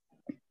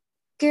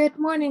Good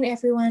morning,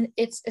 everyone.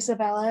 It's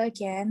Isabella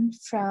again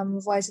from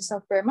Voices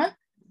of Burma.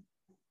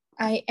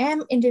 I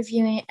am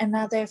interviewing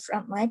another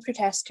frontline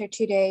protester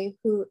today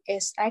who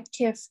is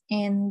active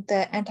in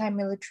the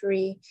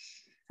anti-military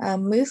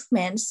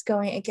movements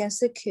going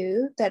against the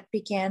coup that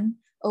began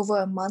over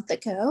a month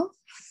ago.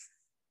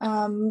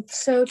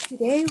 So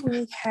today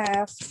we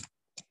have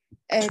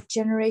a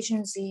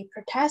Generation Z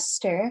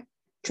protester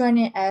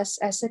joining us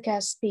as a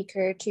guest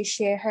speaker to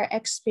share her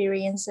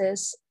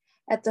experiences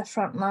at the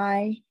front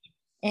line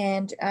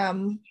and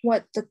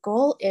what the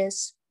goal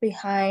is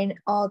behind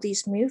all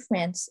these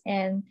movements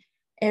and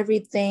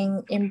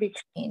everything in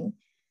between.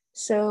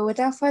 So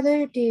without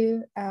further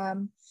ado,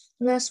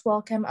 let's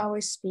welcome our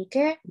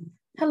speaker.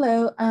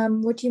 Hello,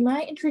 would you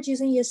mind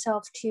introducing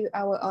yourself to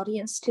our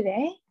audience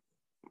today?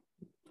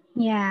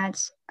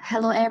 Yes,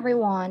 hello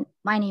everyone.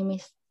 My name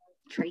is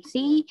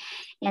Tracy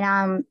and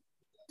I'm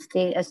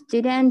a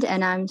student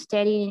and I'm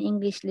studying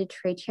English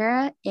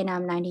literature and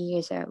I'm 90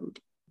 years old.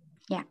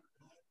 Yeah.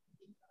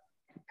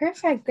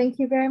 Perfect, thank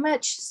you very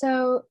much.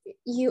 So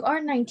you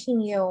are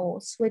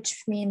 19-year-olds,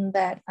 which means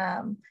that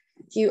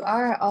you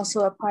are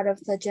also a part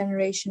of the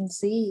Generation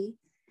Z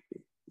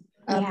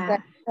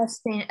that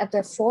has been at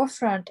the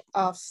forefront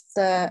of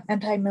the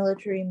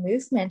anti-military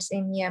movements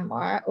in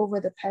Myanmar over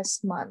the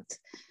past month.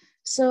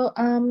 So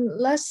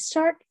let's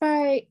start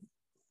by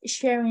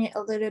sharing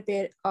a little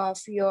bit of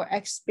your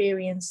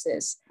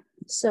experiences.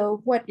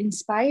 So what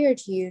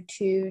inspired you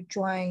to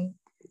join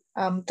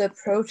the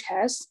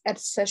protests at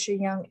such a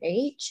young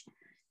age?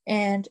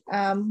 And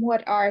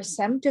what are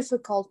some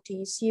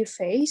difficulties you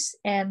face?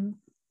 And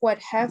what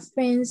have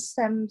been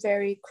some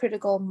very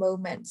critical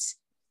moments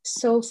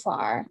so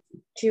far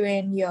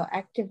during your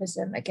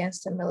activism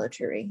against the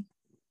military?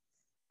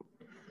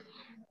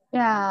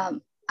 Yeah,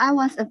 I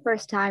was a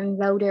first-time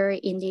voter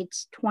in the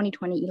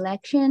 2020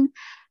 election.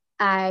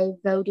 I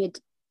voted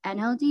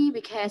NLD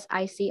because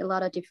I see a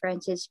lot of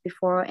differences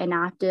before and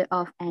after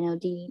of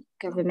NLD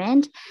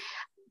government.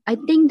 I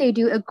think they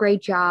do a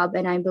great job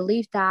and I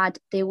believe that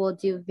they will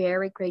do a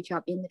very great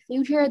job in the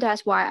future.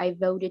 That's why I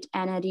voted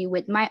NLD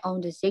with my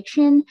own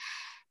decision.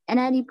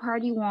 NLD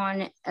party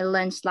won a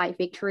landslide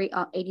victory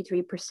of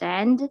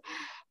 83%.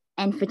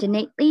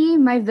 Unfortunately,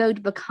 my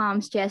vote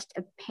becomes just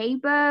a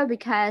paper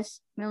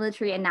because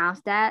military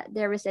announced that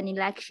there is an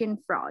election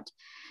fraud.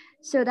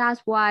 So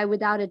that's why,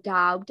 without a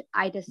doubt,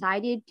 I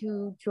decided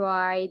to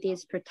join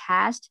this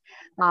protest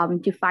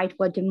to fight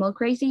for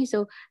democracy.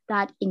 So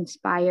that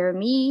inspired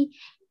me.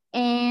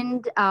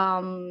 And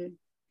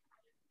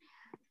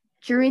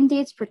during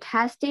this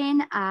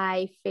protesting,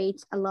 I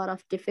faced a lot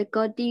of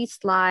difficulties,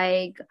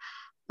 like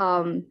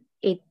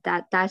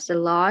that's a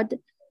lot.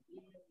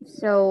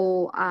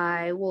 So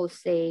I will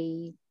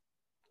say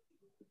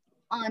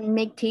on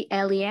MIGT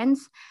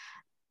Alliance,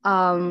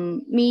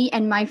 me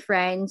and my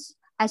friends,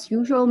 as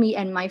usual, me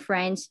and my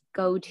friends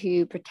go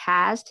to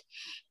protest.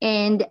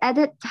 And at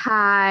that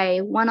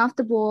time, one of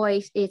the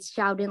boys is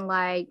shouting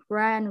like,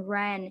 run,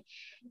 run,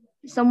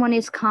 someone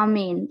is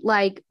coming,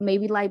 like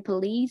maybe like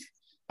police.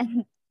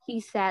 And he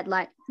said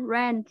like,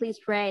 run, please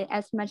run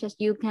as much as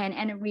you can.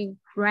 And we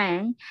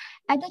ran.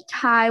 At the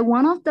time,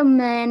 one of the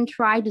men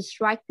tried to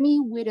strike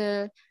me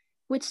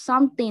with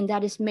something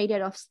that is made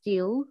out of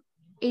steel.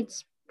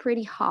 It's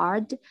pretty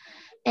hard.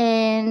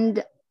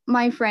 And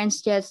my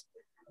friends just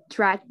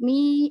dragged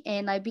me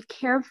and like, be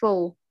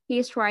careful.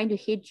 He's trying to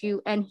hit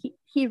you. And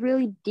he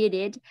really did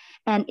it.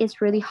 And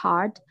it's really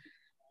hard.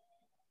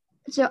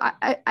 So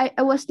I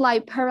was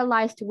like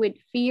paralyzed with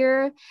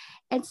fear.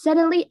 And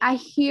suddenly I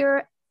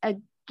hear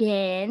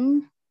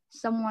again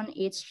someone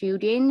is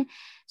shooting.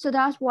 So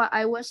that's why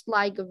I was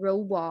like a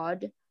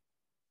robot.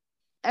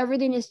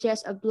 Everything is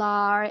just a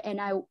blur.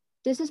 And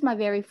this is my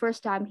very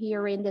first time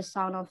hearing the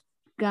sound of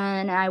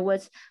gun. I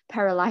was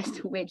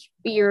paralyzed with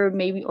fear,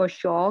 maybe, or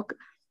shock.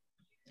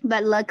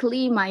 But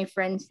luckily my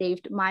friend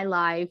saved my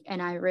life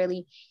and I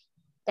really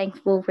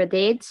thankful for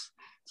this.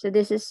 So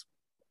this is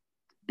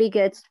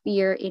biggest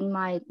fear in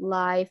my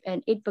life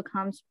and it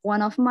becomes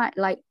one of my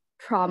like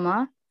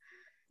trauma.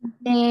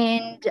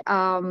 And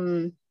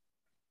to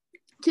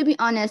be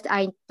honest,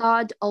 I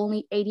thought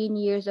only 18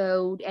 years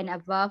old and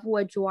above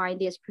would join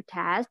this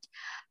protest,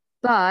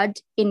 but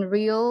in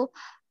real,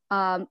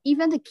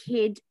 even the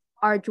kids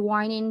are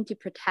joining to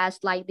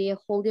protest, like they're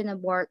holding a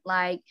board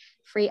like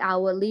free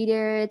our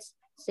leaders,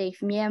 save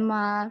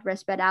Myanmar,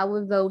 respect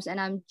our votes, and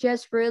I'm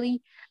just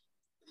really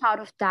proud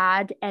of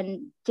that.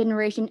 And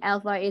Generation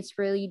Alpha is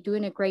really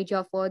doing a great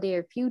job for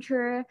their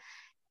future.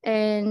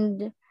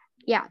 And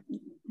yeah,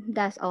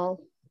 that's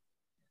all.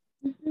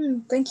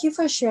 Thank you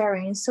for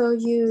sharing. So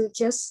you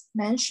just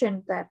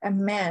mentioned that a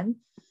man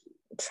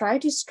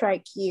tried to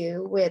strike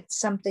you with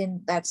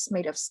something that's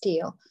made of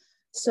steel.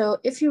 So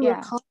if you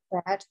recall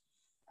that,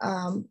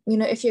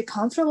 if you're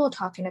comfortable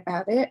talking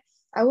about it,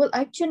 I would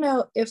like to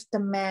know if the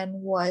man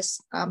was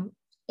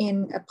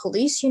in a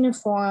police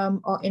uniform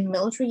or in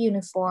military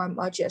uniform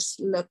or just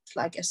looked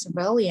like a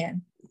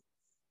civilian.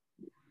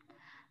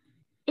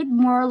 It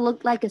more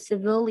looked like a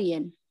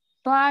civilian,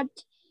 but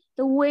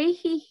the way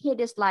he hit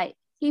is like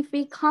he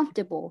feel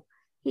comfortable.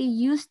 He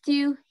used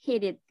to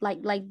hit it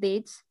like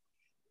this.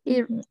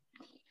 He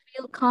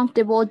feel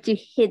comfortable to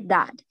hit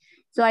that.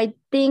 So I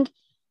think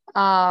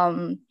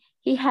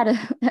he had a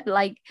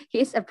like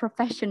he's a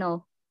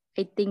professional.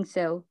 I think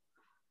so.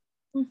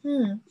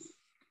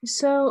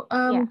 So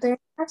Yeah. there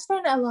has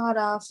been a lot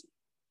of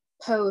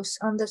posts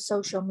on the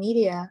social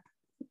media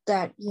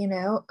that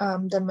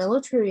the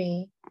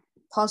military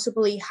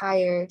possibly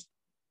hired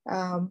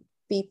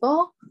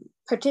people,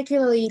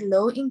 particularly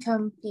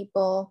low-income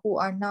people who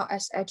are not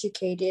as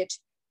educated,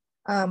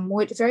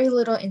 with very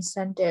little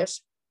incentive,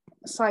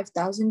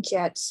 5,000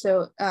 jets.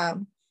 So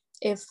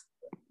if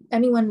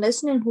anyone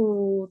listening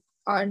who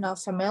are not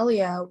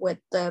familiar with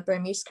the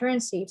Burmese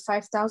currency,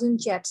 5,000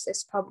 jets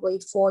is probably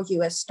 $4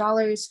 US,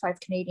 5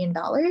 Canadian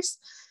dollars.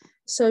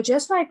 So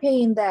just by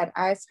paying that,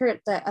 I've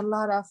heard that a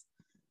lot of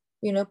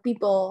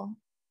people,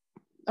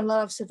 a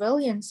lot of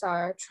civilians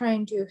are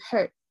trying to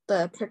hurt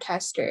the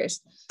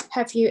protesters.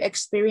 Have you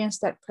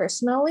experienced that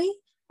personally?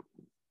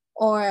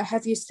 Or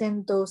have you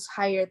seen those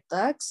hired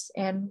thugs,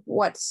 and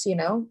what's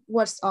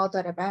all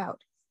that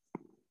about?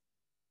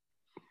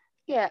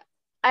 Yeah,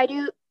 I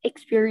do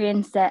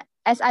experience that.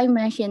 As I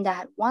mentioned,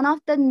 that one of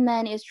the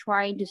men is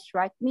trying to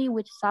strike me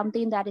with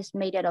something that is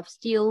made out of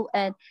steel,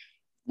 and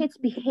his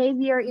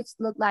behavior, it's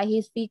look like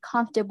he's be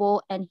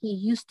comfortable, and he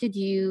used to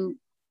do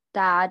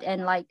that,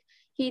 and like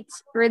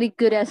he's really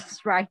good at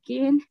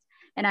striking,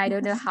 and I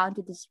don't know how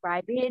to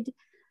describe it.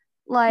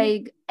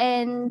 Like,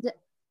 and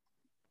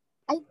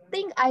I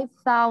think I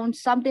found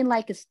something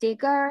like a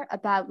sticker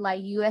about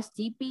like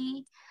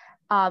USDP.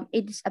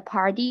 It's a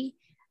party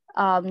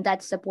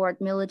that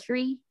support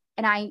military,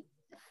 and I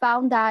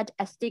found that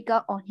a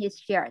sticker on his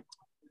shirt.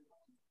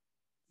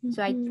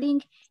 So I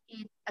think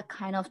it's a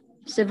kind of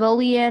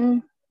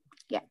civilian.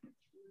 Yeah.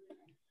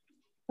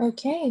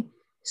 Okay.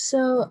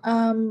 So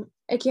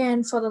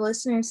again, for the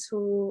listeners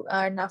who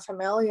are not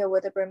familiar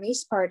with the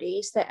Burmese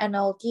parties, the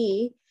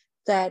NLD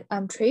that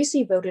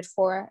Tracy voted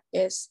for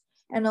is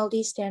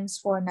NLD stands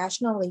for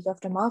National League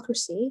of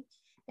Democracy,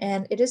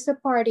 and it is the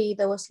party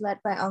that was led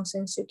by Aung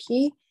San Suu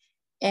Kyi,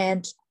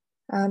 and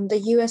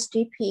the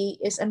USDP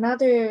is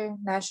another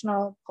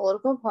national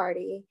political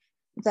party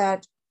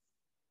that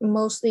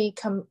mostly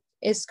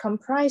is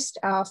comprised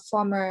of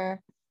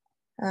former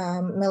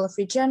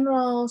military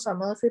generals or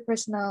military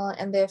personnel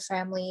and their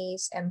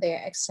families and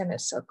their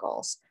extended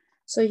circles.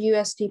 So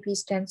USDP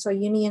stands for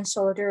Union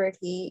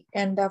Solidarity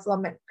and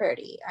Development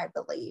Party, I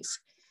believe.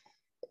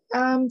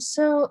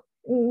 So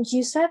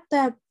you said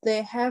that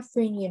there have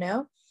been,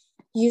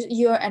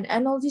 you're an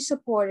NLD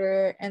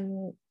supporter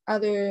and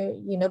other,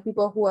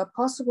 people who are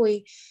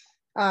possibly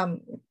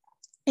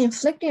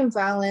inflicting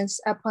violence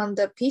upon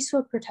the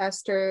peaceful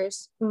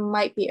protesters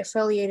might be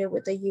affiliated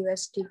with the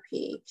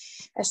USDP,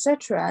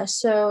 etc.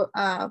 So,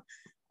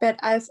 but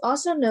I've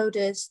also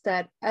noticed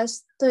that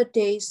as the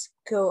days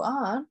go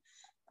on,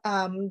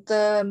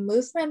 the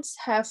movements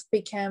have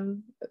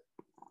become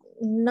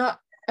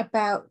not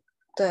about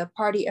the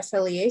party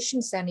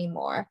affiliations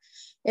anymore.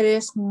 It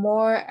is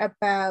more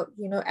about,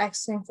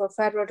 asking for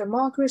federal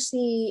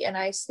democracy, and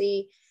I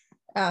see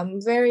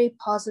very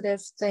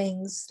positive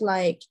things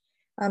like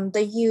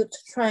the youth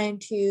trying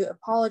to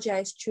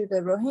apologize to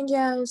the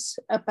Rohingyas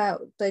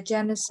about the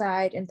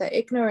genocide and the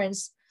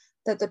ignorance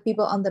that the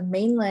people on the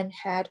mainland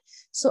had.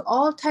 So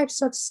all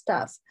types of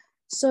stuff.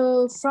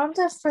 So from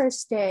the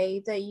first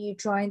day that you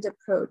joined the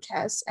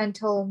protest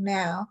until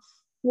now,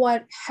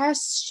 what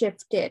has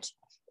shifted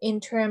in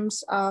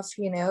terms of,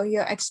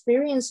 your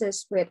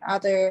experiences with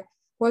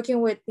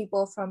working with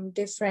people from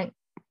different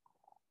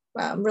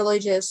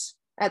religious,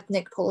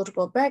 ethnic,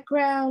 political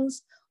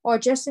backgrounds, or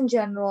just in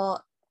general,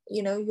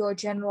 your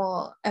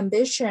general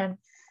ambition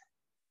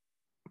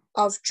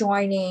of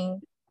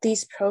joining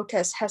these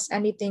protests? Has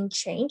anything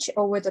changed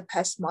over the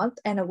past month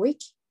and a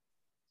week?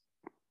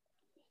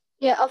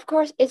 Yeah, of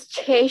course, it's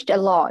changed a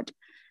lot.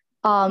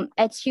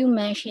 As you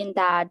mentioned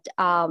that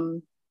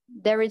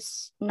there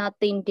is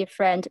nothing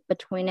different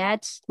between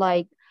it.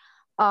 Like,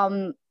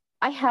 I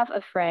have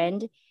a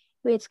friend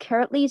who is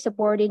currently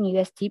supporting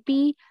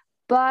USDP,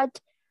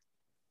 but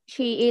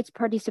she is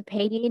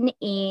participating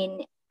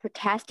in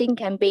protesting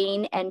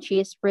campaign, and she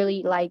is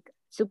really like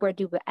super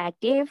duper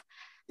active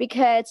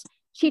because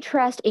she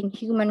trusts in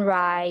human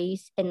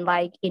rights and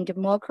like in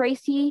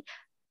democracy.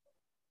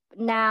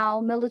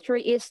 Now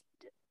military is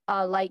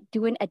like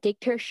doing a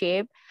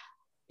dictatorship.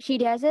 She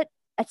doesn't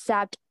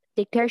accept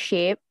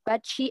dictatorship,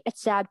 but she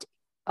accept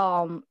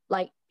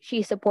like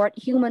she support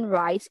human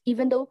rights,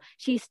 even though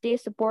she's still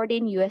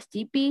supporting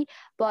USDP,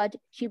 but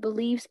she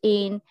believes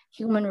in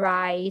human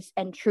rights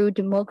and true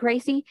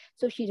democracy.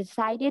 So she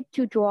decided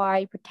to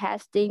join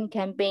protesting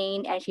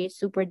campaign, and she's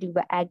super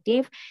duper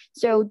active.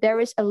 So there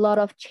is a lot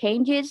of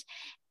changes.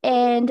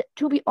 And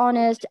to be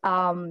honest,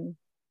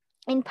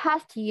 in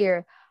past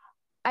year,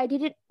 I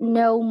didn't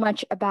know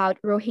much about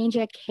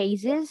Rohingya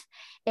cases,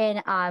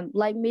 and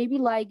like maybe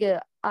like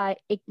I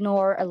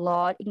ignore it a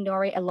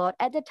lot.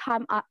 At the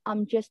time,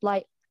 I'm just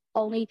like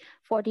only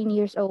 14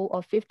 years old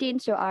or 15,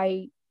 so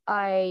I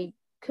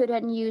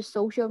couldn't use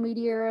social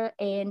media,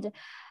 and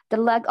the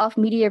lack of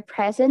media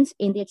presence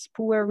in its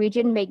poor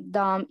region make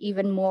them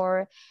even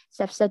more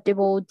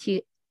susceptible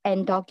to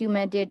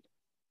undocumented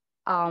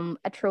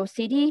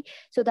atrocity.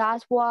 So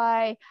that's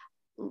why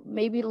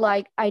maybe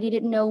like I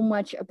didn't know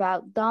much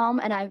about them,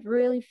 and I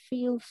really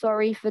feel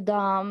sorry for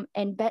them.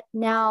 And but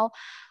now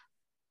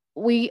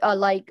we are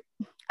like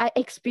I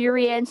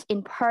experience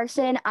in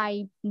person.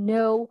 I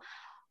know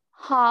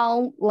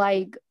how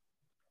like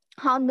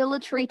how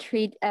military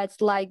treat as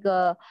like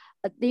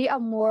they are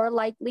more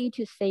likely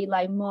to say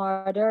like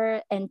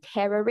murder and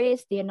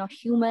terrorists. They are not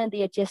human.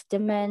 They are just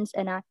demons.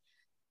 And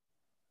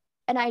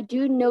I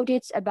do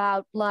notice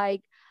about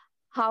like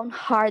how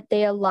hard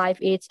their life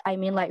is. I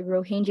mean, like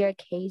Rohingya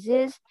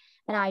cases,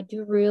 and I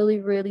do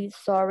really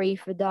sorry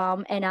for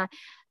them. And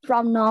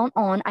from now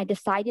on, I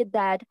decided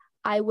that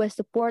I will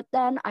support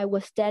them. I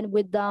will stand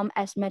with them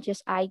as much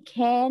as I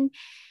can.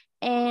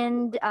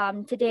 And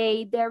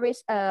today there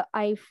is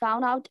I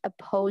found out a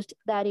post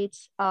that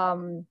it's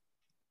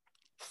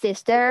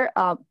sister.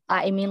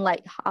 I mean,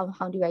 like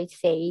how do I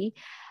say?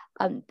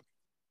 Um,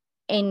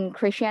 in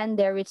Christian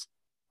there is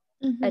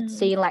let's Mm-hmm.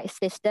 say like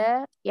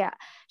sister, yeah,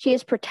 she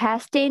is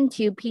protesting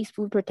to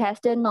peaceful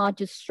protesting, not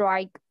to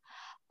strike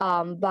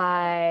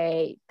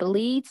by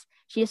police.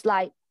 She's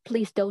like,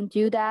 please don't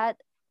do that.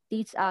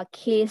 These are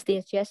kids,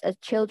 they're just as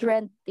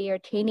children, they are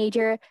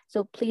teenager,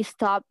 so please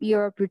stop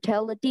your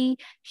brutality.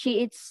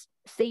 She is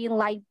saying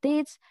like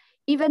this,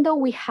 even though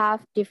we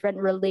have different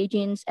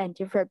religions and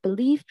different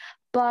beliefs,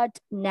 but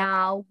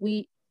now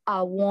we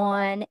are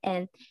one,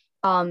 and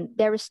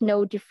there is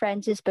no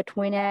differences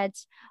between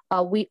us.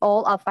 We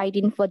all are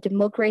fighting for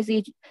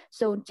democracy,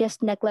 so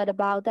just neglect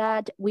about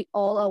that. We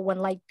all are one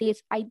like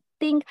this. I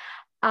think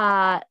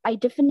I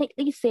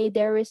definitely say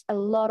there is a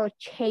lot of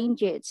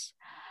changes.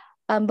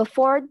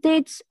 Before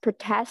this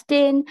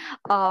protesting,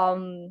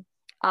 um,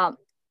 um,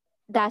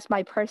 that's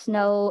my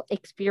personal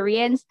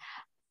experience.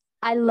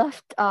 I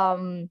love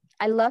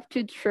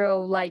to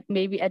throw like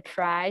maybe a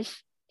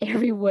trash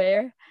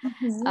everywhere.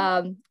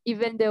 Mm-hmm.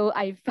 Even though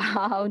I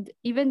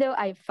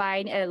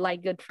find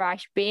like a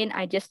trash bin,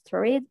 I just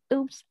throw it.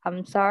 Oops,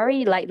 I'm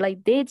sorry,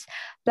 like this.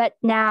 But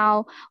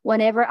now,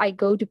 whenever I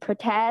go to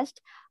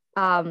protest,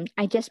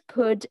 I just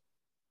put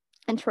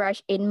and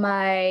trash in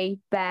my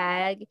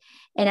bag,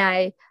 and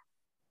I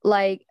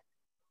like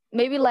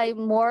maybe like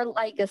more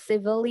like a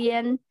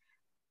civilian.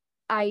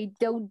 I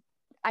don't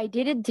I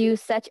didn't do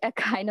such a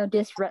kind of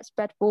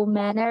disrespectful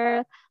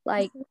manner.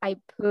 Like I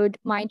put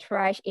my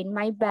trash in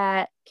my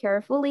bag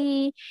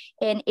carefully,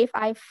 and if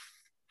I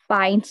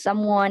find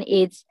someone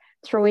is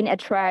throwing a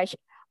trash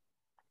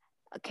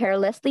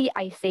carelessly,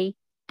 I say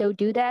don't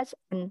do that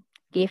and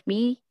give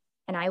me,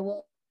 and I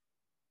will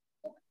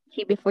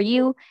keep it for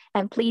you,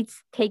 and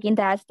please take in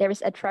that there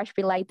is a trash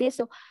bin like this.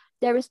 So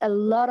there is a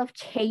lot of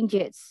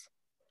changes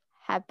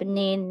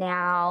happening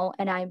now,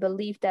 and I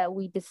believe that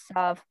we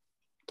deserve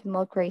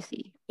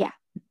democracy. Yeah.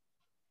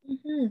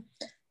 Mm-hmm.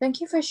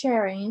 Thank you for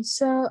sharing.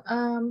 So,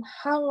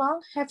 how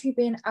long have you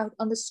been out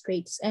on the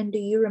streets, and do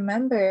you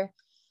remember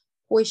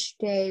which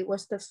day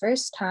was the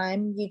first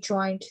time you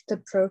joined the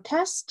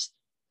protest?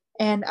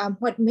 And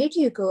what made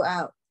you go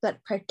out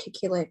that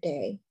particular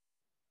day?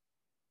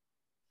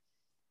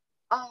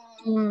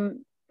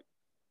 Um,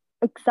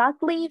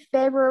 exactly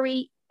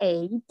February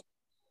 8th.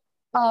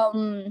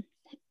 Um,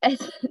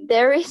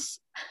 there is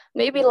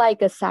maybe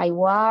like a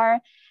sidewar.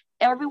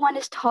 Everyone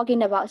is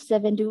talking about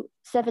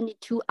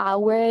 72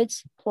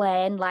 hours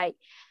plan. Like,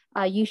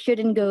 you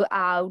shouldn't go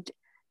out.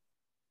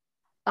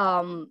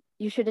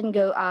 You shouldn't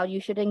go out. You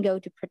shouldn't go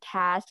to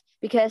protest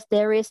because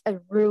there is a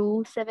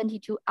rule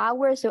 72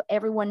 hours. So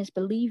everyone is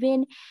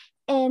believing,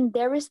 and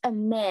there is a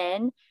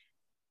man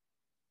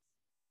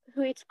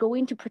who is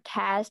going to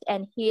protest,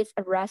 and he is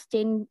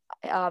arresting.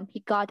 He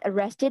got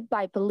arrested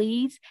by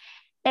police,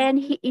 and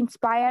he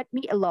inspired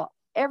me a lot.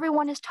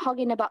 Everyone is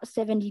talking about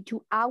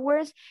 72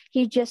 hours.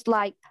 He's just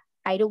like,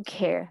 I don't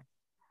care.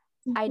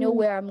 I know Mm-hmm.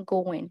 where I'm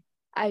going.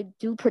 I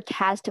do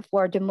protest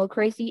for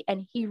democracy,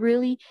 and he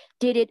really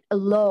did it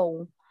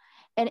alone.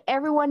 And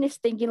everyone is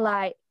thinking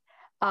like,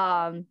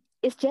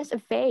 it's just a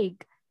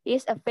fake.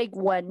 It's a fake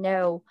one.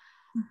 No.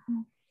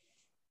 Mm-hmm.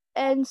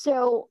 And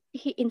so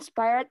he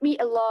inspired me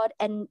a lot.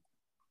 And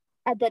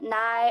at that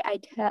night,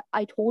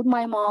 I told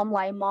my mom,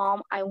 like,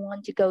 Mom, I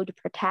want to go to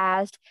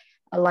protest.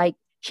 Like,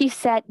 she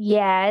said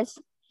yes,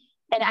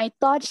 and I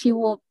thought she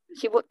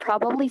would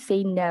probably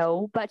say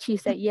no, but she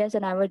said yes,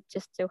 and I was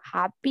just so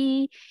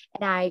happy.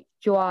 And I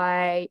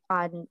joined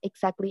on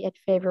exactly at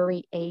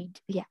February 8th.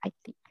 Yeah, I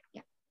think.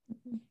 Yeah.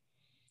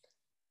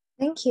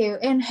 Thank you.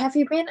 And have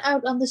you been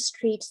out on the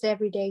streets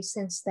every day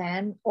since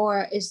then,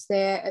 or is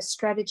there a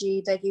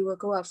strategy that you will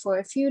go out for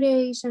a few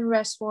days and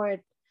rest for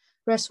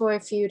a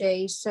few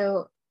days?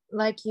 So,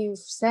 like you've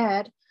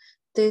said,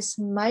 this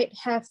might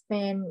have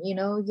been,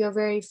 your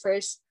very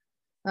first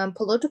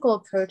political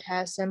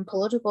protest and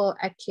political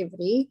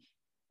activity.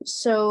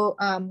 So,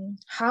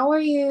 how are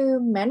you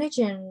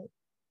managing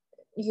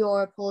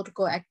your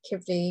political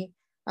activity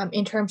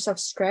in terms of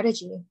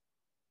strategy?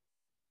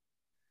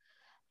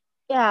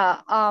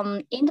 Yeah,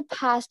 in the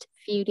past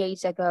few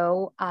days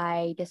ago,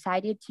 I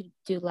decided to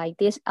do like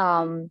this.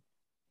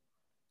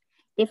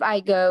 If I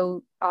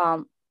go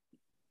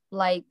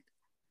like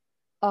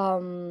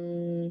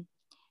um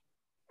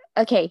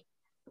okay,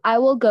 I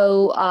will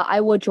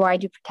join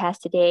to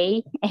protest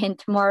today and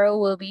tomorrow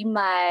will be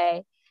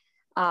my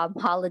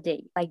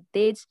holiday like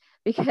this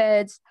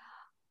because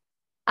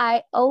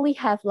I only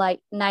have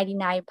like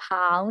 99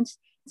 pounds.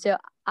 So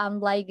I'm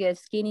like a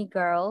skinny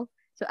girl.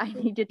 So I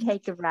need to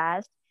take a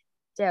rest.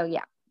 So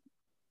yeah.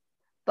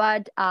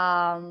 But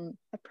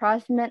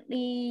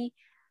approximately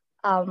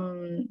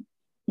um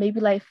maybe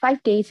like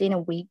 5 days in a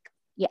week.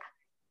 Yeah.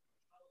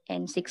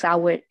 And 6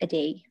 hours a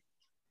day.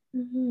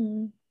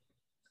 Mm-hmm.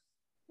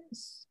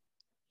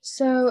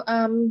 So,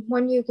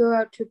 when you go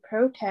out to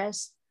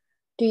protest,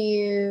 do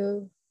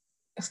you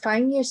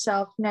find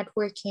yourself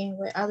networking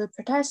with other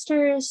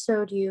protesters?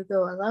 So, do you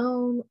go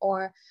alone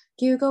or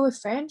do you go with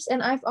friends?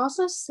 And I've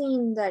also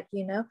seen that,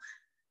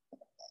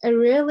 a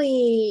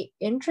really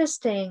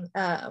interesting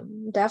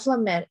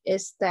development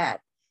is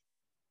that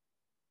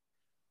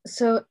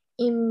so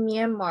in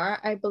Myanmar,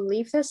 I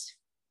believe that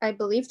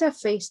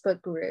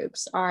Facebook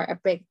groups are a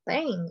big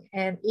thing,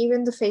 and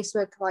even the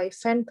Facebook like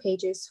fan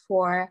pages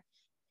for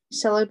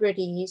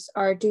celebrities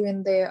are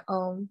doing their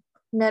own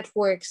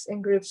networks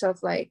and groups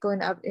of like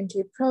going out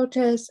into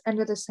protests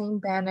under the same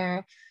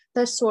banner,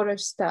 that sort of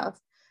stuff.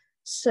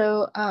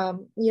 So,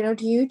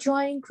 do you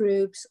join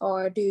groups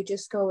or do you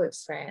just go with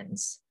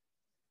friends?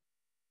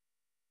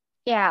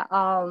 Yeah.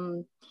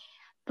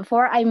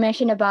 Before I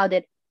mention about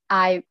it,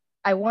 I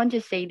I want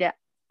to say that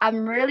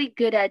I'm really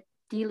good at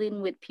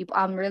dealing with people.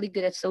 I'm really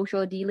good at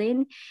social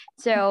dealing.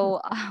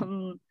 So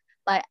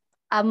like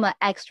I'm an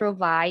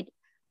extrovert.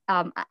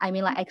 I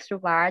mean like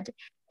extrovert.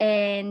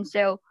 And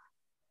so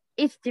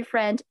it's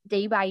different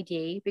day by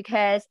day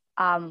because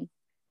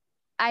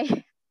I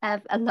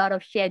have a lot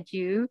of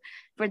schedule.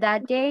 For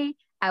that day,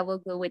 I will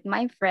go with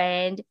my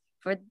friend.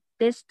 For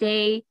this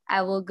day,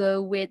 I will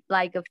go with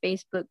like a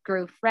Facebook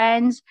group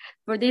friends.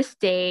 For this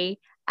day,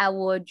 I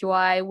will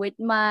join with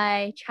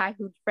my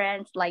childhood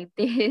friends like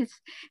this.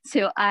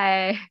 So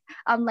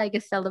I'm like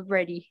a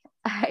celebrity.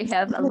 I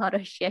have a lot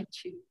of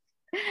schedule.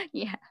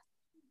 Yeah.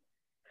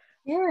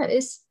 Yeah,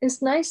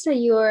 it's nice that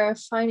you are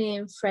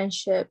finding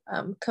friendship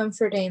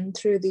comforting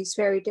through these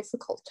very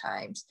difficult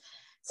times.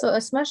 So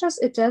as much as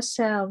it does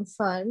sound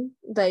fun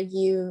that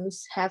you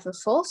have a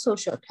full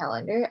social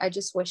calendar, I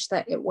just wish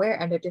that it were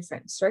under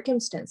different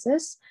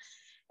circumstances.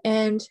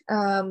 And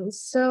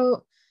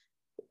so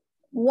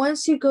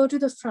once you go to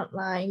the front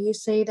line, you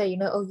say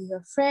that oh, you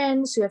have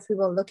friends, you have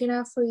people looking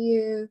out for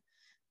you,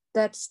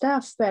 that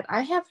stuff. But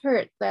I have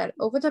heard that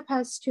over the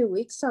past 2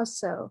 weeks or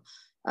so,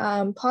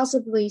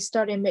 possibly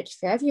starting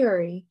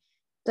mid-February,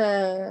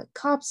 the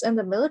cops and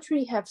the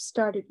military have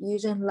started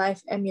using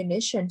live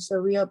ammunition, so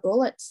real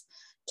bullets,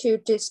 to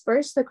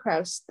disperse the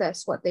crowds.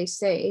 That's what they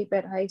say.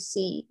 But I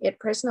see it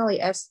personally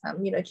as,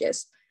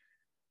 just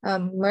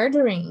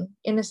murdering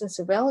innocent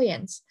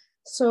civilians.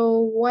 So,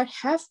 what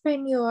have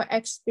been your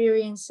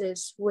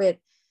experiences with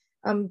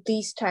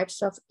these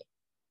types of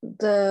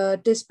the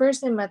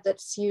dispersing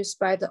methods used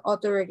by the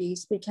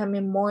authorities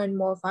becoming more and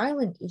more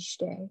violent each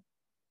day?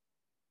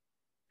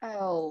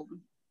 Oh,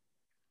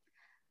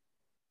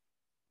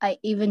 I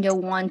even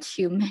don't want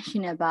to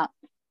mention about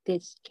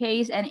this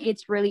case, and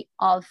it's really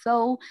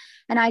awful.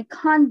 And I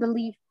can't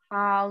believe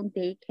how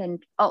they can.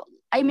 Oh,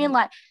 I mean,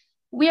 like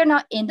we are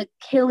not in the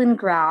killing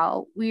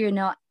ground. We are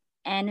not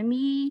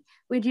enemy.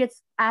 We're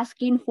just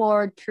asking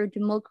for true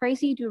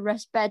democracy to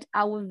respect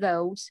our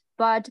votes.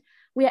 But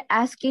we are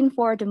asking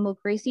for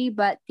democracy,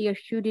 but they are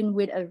shooting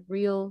with a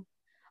real,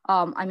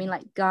 I mean,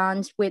 like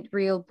guns with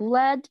real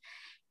bullet,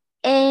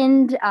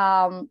 and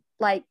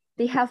like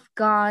they have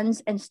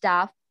guns and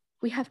stuff.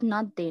 We have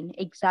nothing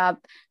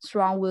except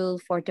strong will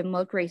for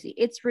democracy.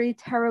 It's really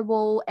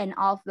terrible and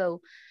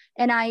awful.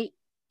 And I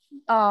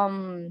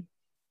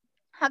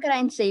how can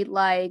I say,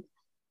 like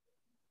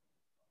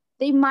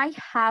they might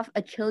have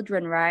a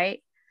children,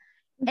 right?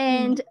 Mm-hmm.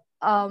 And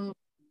um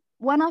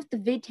one of the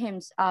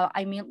victims,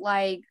 I mean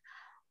like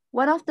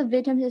one of the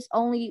victims is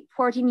only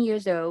 14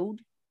 years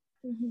old.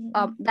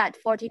 Mm-hmm. That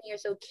 14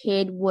 years old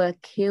kid was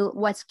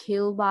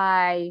killed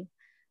by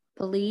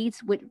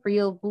police with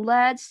real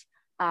bullets.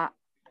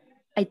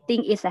 I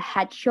think it's a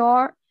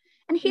headshot.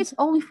 And he's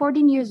only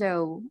 14 years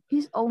old.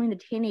 He's only a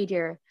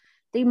teenager.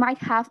 They might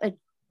have a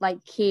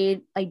like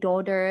kid, like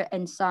daughter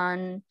and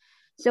son.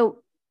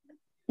 So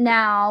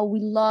now we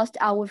lost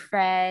our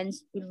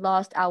friends, we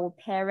lost our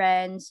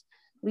parents,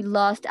 we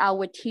lost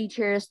our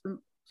teachers.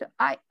 So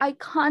I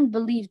can't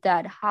believe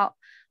that how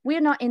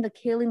we're not in the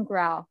killing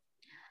ground.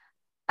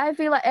 I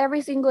feel like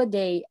every single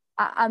day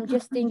I'm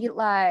just thinking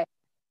like,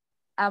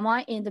 am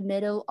I in the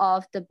middle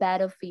of the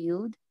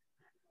battlefield?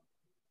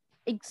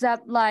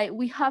 Except like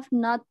we have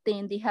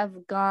nothing, they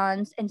have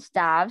guns and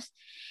stuffs.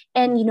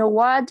 And you know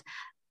what,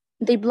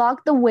 they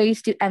block the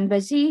ways to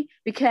embassy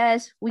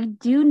because we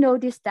do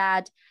notice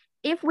that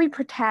if we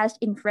protest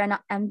in front of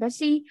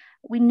embassy,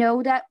 we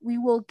know that we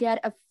will get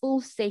a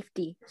full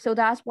safety. So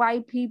that's why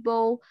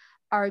people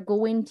are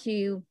going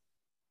to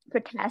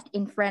protest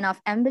in front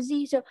of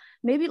embassy. So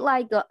maybe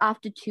like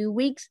after 2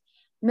 weeks,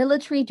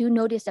 military do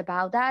notice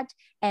about that,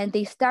 and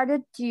they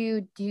started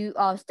to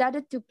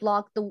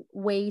block the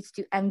ways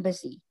to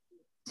embassy.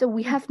 So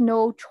we have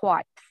no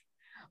choice.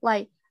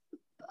 Like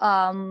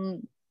I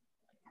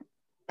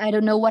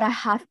don't know what I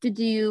have to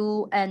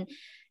do, and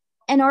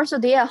also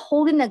they are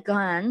holding a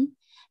gun,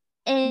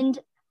 and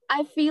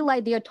I feel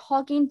like they're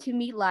talking to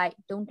me like,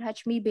 "Don't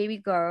touch me, baby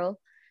girl.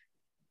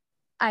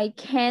 I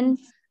can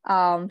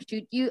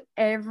shoot you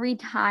every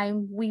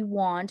time we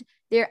want."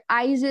 Their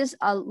eyes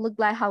look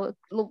like how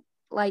look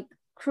like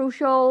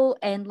crucial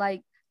and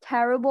like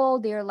terrible.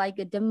 They're like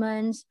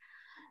demons.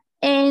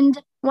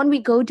 And when we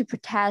go to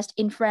protest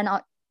in front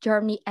of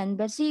Germany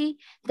embassy,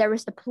 there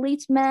is a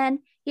policeman.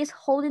 He's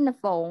holding the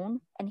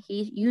phone and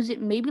he's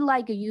using maybe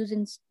like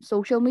using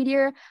social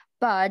media.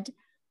 But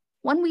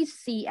when he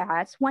see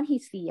ads,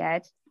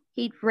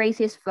 he'd raise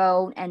his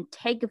phone and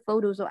take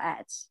photos of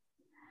ads.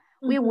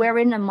 We're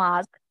wearing a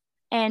mask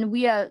and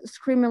we are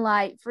screaming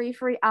like free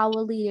our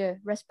leader,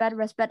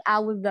 respect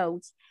our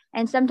votes.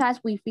 And sometimes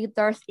we feel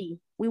thirsty.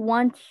 We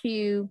want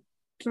to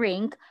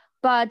drink,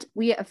 but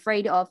we are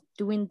afraid of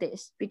doing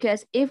this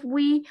because if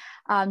we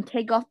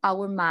take off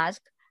our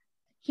mask,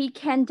 he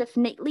can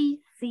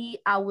definitely see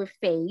our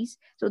face.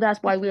 So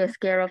that's why we are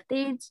scared of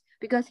this,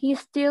 because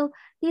he's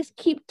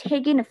keep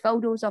taking the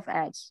photos of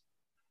us.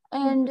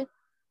 And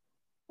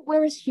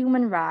where is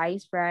human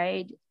rights,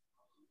 right?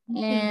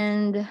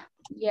 And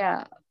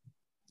yeah,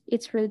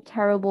 it's really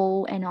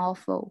terrible and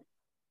awful.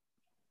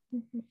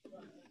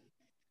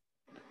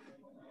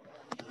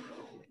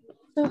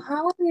 So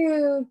how are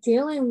you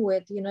dealing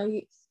with,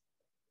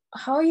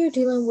 how are you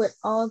dealing with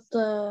all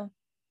the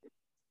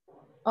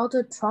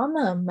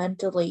trauma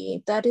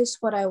mentally? That is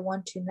what I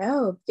want to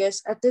know,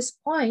 because at this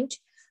point,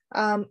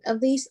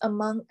 at least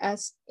among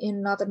us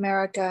in North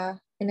America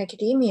in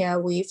academia,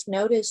 we've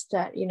noticed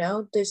that,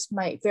 this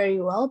might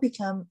very well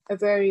become a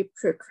very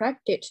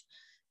protracted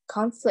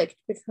conflict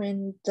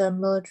between the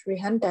military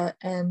junta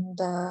and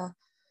the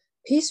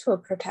peaceful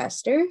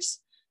protesters.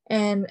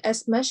 And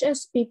as much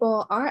as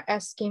people are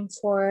asking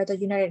for the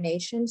United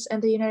Nations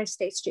and the United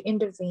States to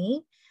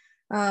intervene,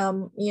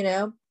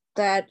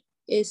 that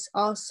is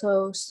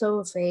also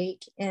so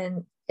vague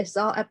and it's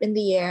all up in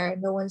the air.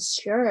 No one's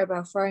sure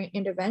about foreign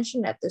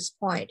intervention at this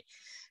point.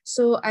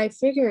 So I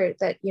figured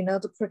that,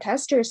 the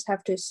protesters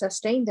have to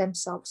sustain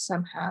themselves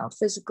somehow,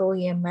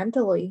 physically and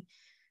mentally.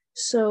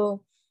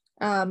 So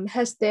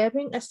has there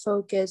been a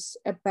focus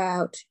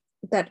about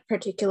that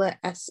particular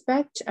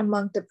aspect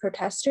among the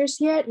protesters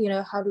yet?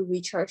 How to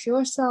recharge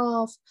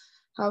yourself,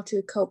 how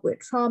to cope with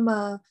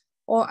trauma,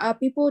 or are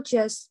people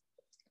just,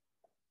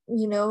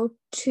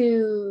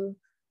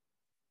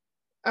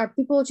 are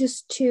people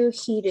just too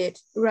heated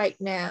right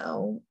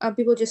now? Are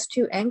people just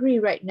too angry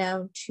right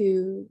now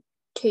to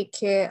take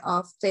care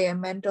of their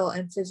mental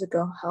and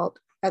physical health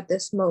at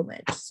this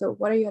moment? So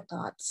what are your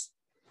thoughts?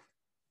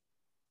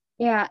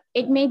 Yeah,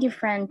 it may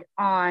different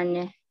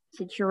on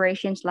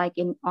situations like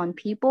on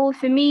people.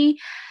 For me,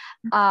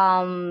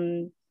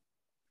 for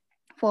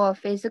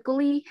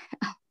physically,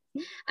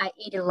 I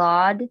eat a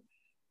lot,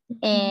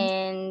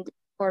 and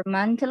for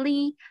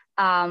mentally,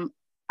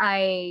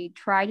 I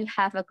try to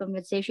have a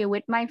conversation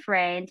with my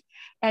friend,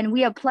 and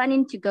we are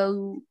planning to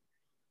go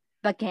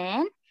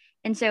again.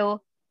 And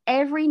so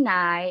every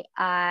night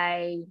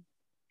I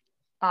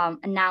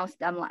announced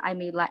them, I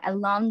mean like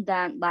alarm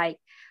them like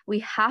we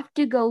have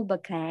to go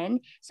again.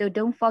 So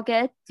don't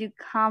forget to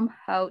come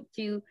home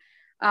to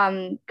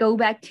go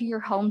back to your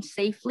home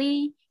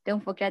safely.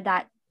 Don't forget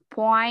that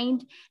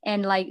point.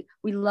 And like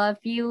we love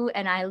you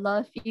and I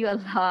love you a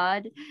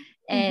lot.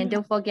 And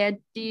don't forget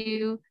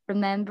to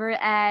remember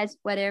us,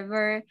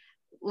 whatever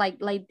like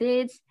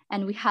this,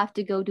 and we have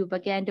to go to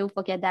again. Don't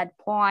forget that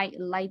point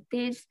like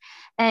this.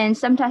 And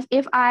sometimes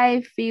if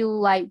I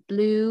feel like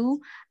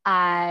blue,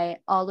 I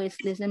always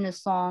listen to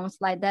songs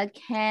like that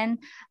can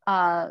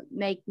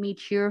make me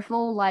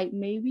cheerful, like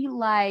maybe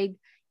like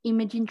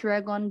Imagine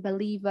Dragon,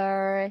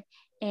 Believer.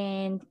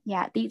 And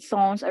yeah, these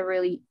songs are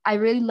I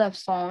really love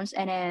songs,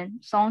 and then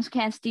songs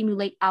can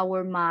stimulate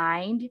our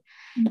mind.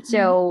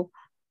 So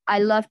I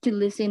love to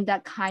listen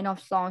that kind of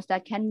songs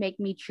that can make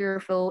me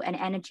cheerful and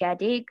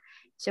energetic.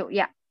 So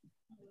yeah,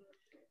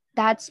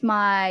 that's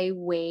my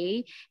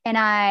way. And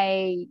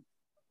I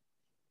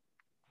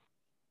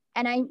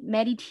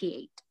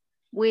meditate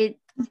with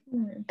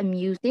a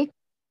music,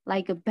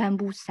 like a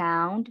bamboo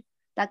sound,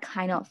 that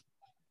kind of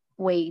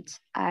ways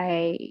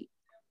I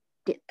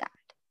did that.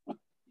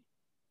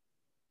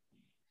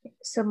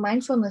 So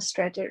mindfulness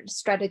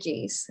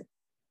strategies.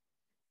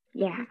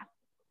 Yeah.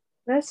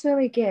 That's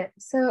really good.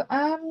 So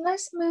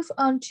let's move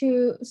on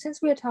to,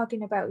 since we're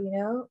talking about,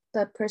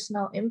 the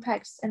personal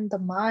impacts in the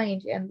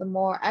mind and the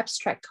more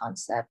abstract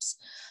concepts,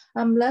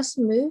 let's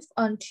move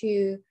on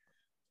to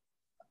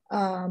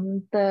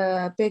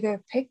the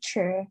bigger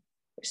picture.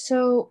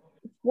 So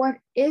what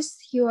is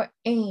your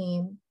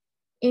aim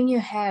in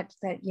your head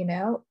that,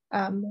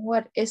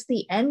 what is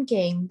the end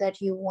game that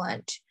you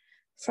want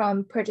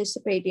from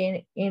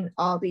participating in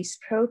all these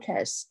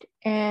protests?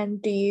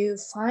 And do you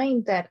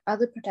find that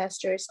other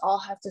protesters all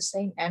have the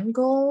same end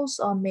goals,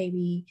 or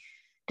maybe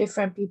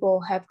different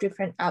people have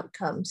different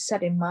outcomes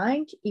set in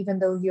mind, even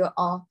though you're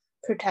all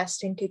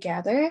protesting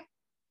together?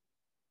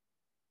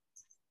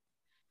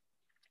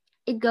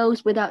 It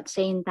goes without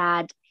saying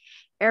that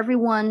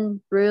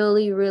everyone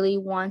really, really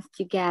wants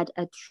to get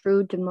a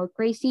true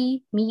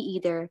democracy. Me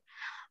either.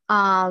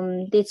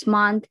 This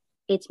month,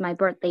 it's my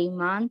birthday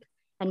month,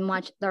 and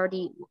March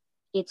 30,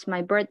 it's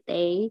my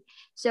birthday.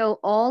 So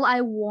all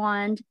I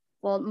want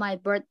for my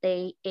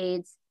birthday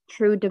is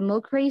true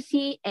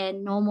democracy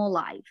and normal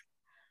life.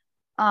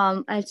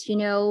 As you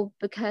know,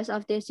 because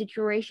of this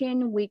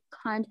situation, we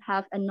can't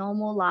have a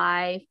normal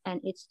life and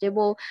it's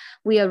stable.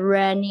 We are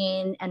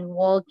running and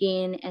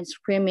walking and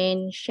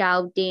screaming,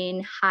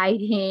 shouting,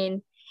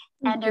 hiding,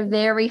 and a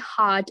very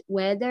hot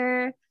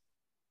weather.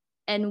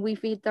 And we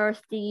feel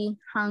thirsty,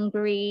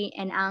 hungry,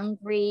 and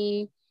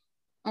angry.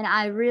 And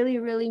I really,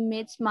 really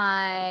miss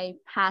my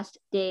past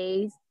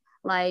days,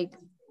 like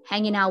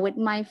hanging out with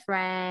my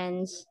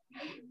friends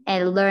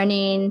and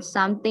learning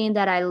something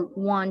that I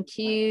want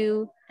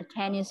to,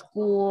 attending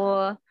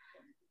school.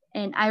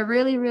 And I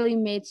really, really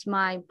miss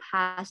my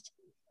past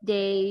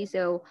days.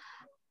 So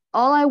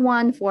all I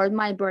want for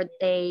my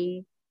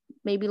birthday,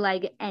 maybe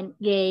like end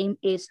game,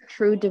 is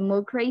true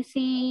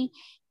democracy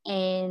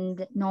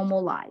and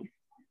normal life.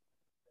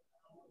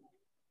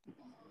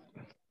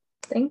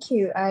 Thank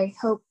you. I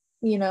hope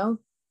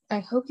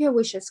your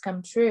wishes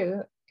come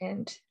true,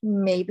 and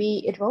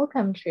maybe it will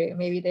come true.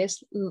 Maybe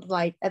there's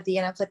light at the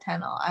end of the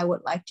tunnel. I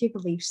would like to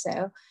believe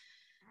so.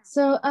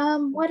 So,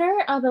 what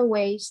are other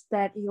ways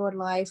that your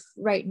life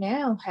right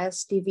now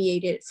has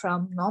deviated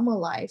from normal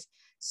life?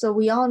 So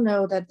we all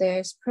know that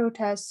there's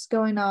protests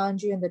going on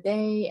during the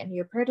day, and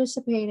you're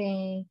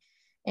participating,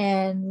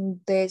 and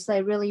there's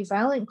like really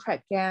violent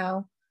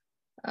crackdown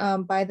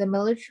by the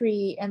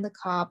military and the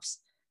cops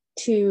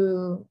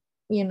to,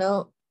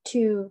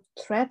 to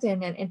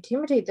threaten and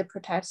intimidate the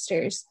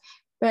protesters.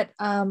 But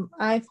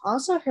I've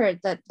also heard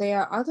that there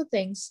are other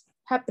things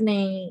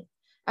happening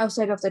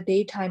outside of the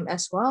daytime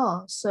as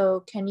well.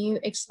 So can you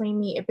explain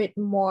me a bit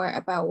more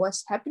about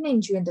what's happening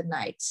during the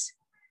nights?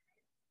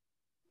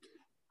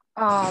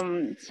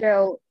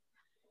 So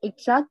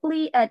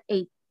exactly at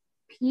 8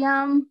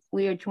 p.m.,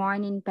 we are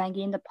joining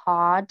Banging the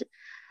Pod.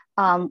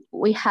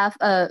 We have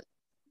a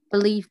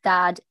belief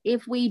that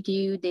if we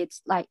do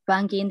this, like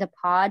Banging the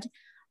Pod,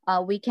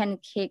 we can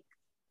kick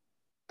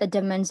the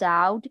demons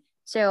out.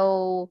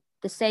 So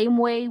the same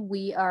way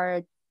we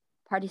are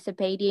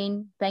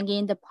participating,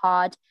 Banging the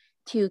Pod,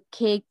 to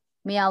kick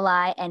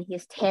Mialai and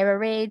his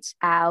terrorists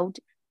out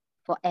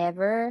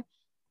forever.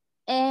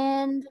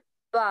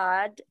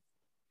 But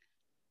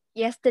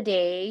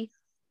yesterday,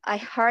 I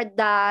heard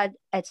that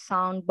at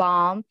Sound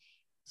Bomb,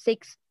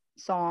 6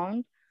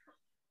 song,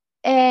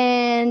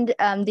 and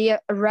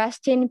they're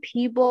arresting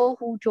people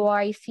who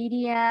join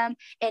CDM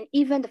and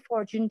even the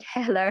fortune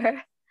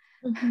teller.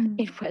 Mm-hmm.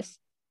 It was,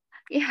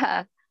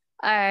 yeah,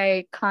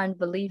 I can't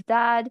believe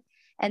that.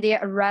 And they're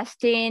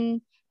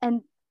arresting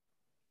and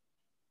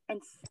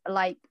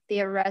like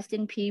they're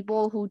arresting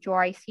people who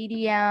join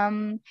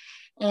CDM,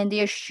 and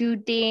they're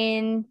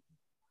shooting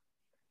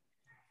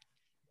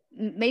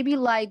maybe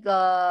like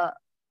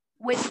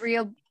with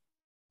real,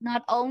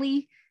 not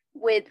only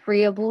with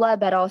real bullet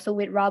but also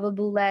with rubber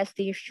bullets.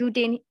 They're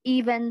shooting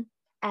even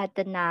at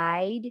the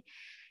night.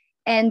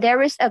 And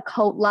there is a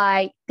code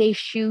like they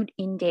shoot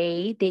in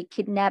day, they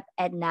kidnap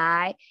at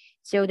night.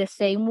 So the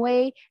same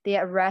way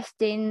they're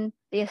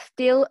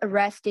still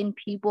arresting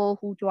people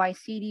who join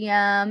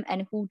CDM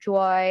and who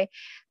join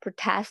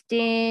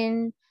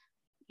protesting.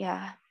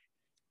 Yeah.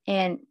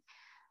 And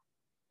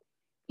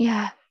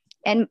yeah.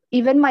 And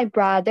even my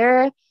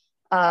brother,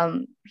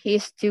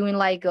 he's doing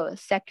like a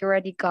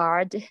security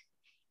guard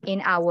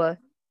in our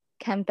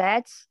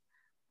campus.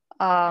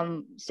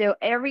 So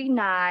every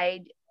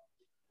night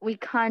we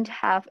can't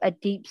have a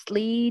deep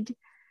sleep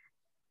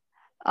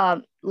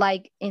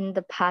like in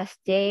the past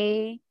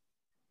day,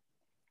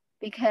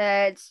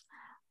 because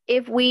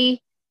if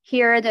we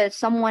hear that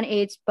someone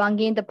is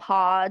banging the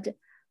pod,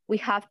 we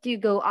have to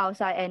go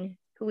outside and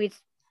who is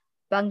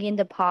banging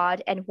the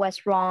pod and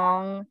what's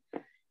wrong.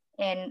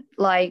 And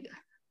like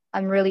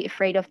I'm really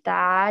afraid of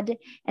that.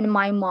 And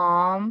my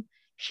mom,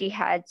 she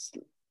has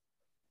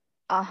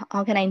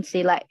how can I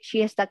say, like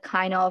she has that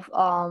kind of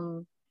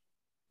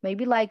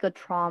maybe like a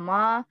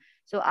trauma.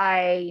 So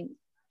I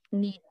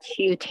need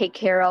to take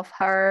care of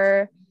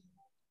her.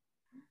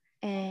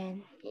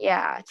 And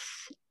yeah,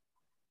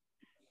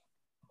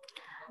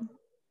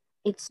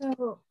 it's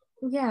So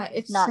yeah,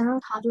 it not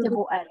sounds really,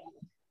 comfortable at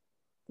all.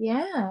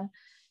 yeah.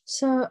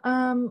 So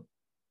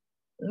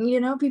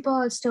people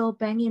are still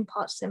banging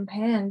pots and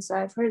pans.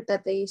 I've heard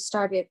that they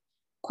started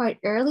quite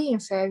early in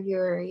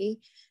February.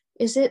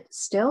 Is it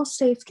still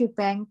safe to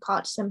bang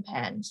pots and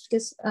pans?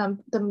 Because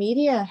the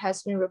media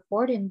has been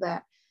reporting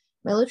that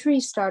military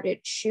started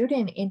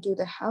shooting into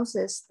the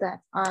houses that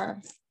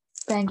are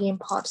banging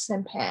pots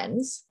and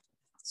pans.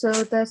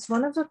 So that's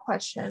one of the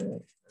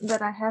questions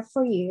that I have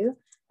for you.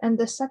 And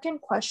the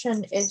second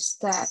question is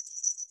that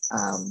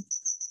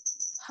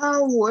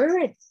how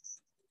worried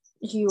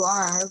you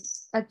are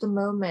at the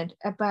moment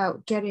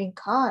about getting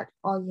caught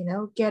or,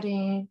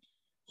 getting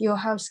your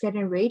house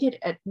getting raided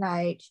at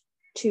night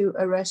to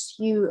arrest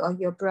you or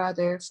your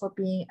brother for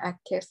being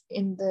active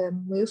in the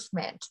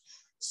movement.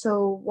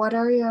 So what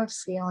are your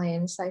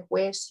feelings? Like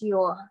where's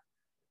your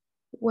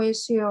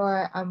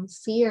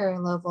fear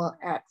level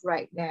at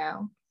right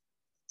now?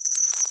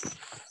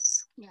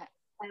 Yeah,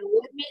 I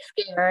would be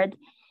scared,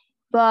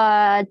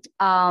 but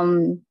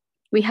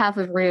we have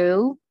a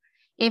rule.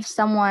 If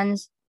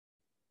someone's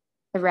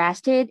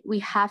arrested, we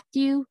have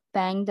to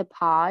bang the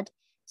pot.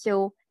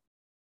 So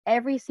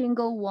every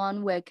single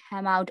one will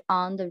come out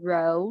on the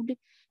road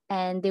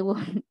and they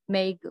will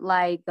make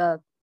like a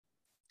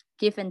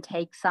give and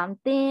take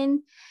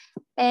something.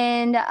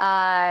 And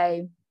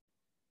I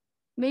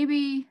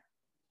would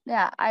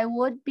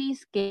be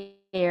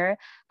scared,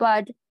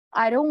 but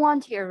I don't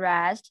want to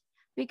arrest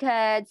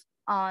because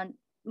on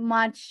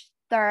March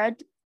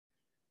 3rd,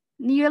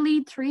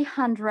 nearly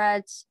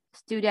 300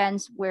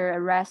 students were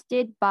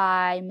arrested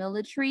by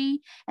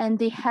military and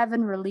they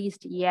haven't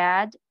released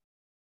yet.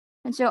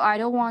 And so I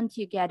don't want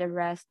to get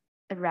arrest.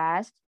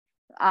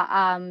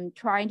 I'm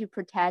trying to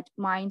protect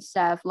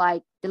myself,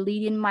 like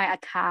deleting my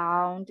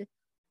account.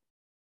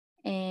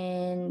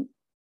 And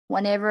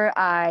whenever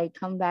I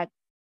come back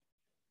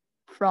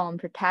from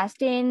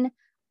protesting,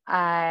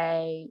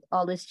 I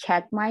always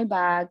check my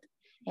bag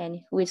and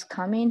who is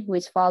coming, who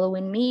is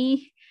following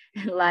me,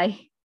 like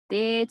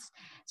this.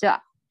 So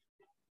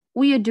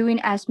we are doing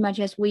as much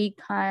as we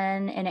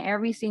can, and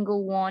every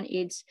single one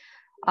is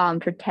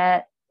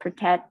protect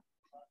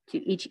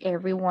to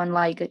everyone,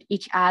 like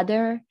each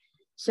other.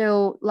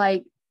 So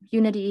like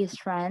unity is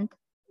strength.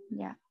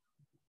 Yeah.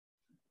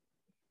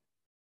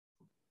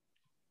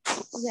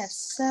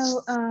 Yes.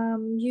 So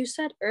you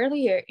said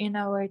earlier in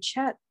our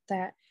chat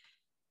that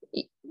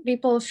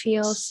people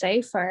feel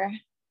safer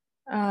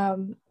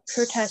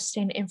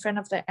protesting in front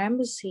of the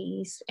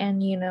embassies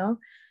and,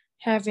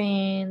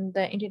 having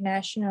the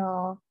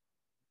international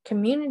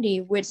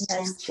community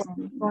witness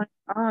what's going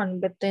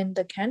on within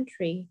the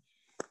country.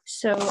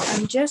 So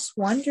I'm just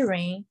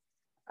wondering,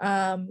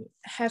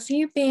 have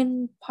you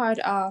been part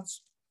of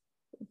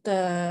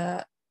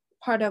the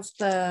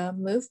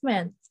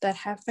movement that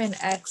have been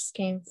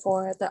asking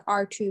for the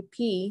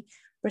R2P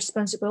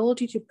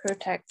responsibility to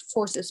protect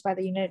forces by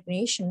the United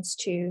Nations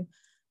to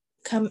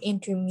come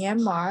into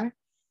Myanmar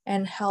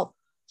and help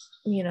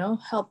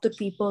the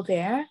people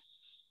there?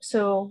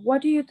 So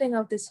what do you think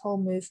of this whole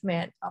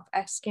movement of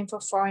asking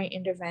for foreign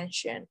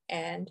intervention?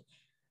 And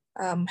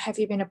have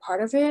you been a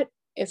part of it?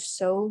 If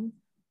so,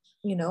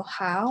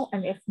 how?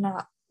 And if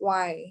not,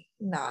 why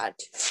not?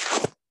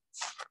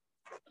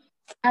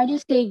 I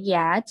just say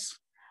yes.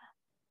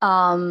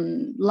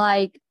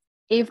 Like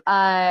if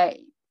I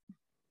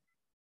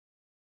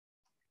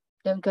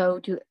don't go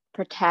to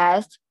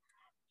protest,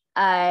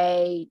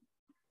 I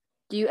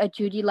do a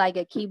duty like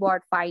a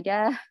keyboard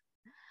fighter.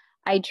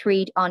 I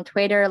tweet on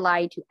Twitter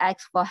like to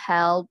ask for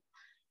help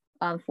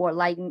for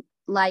like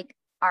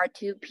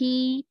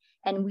R2P,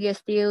 and we are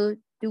still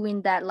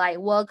doing that like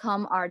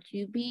welcome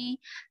R2P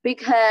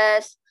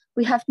because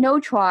we have no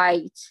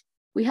choice.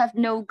 We have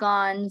no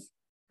guns,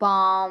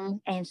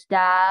 bomb, and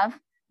stuff.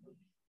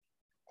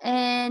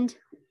 And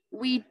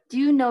we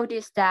do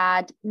notice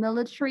that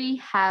military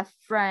have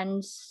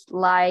friends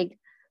like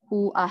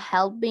who are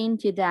helping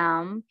to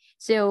them.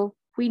 So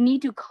we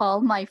need to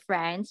call my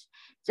friends.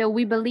 So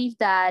we believe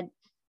that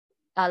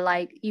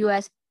like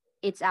US,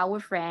 it's our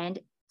friend.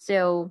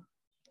 So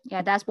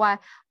yeah, that's why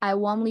I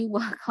warmly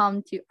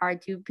welcome to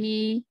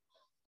R2P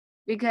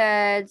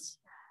because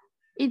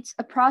it's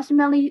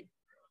approximately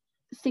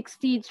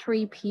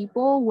 63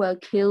 people were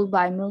killed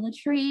by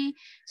military.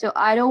 So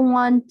I don't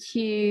want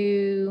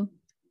to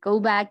go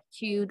back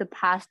to the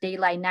past day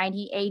like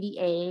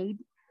 1988.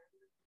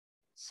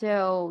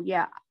 So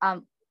yeah, I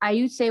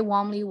would say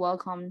warmly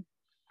welcome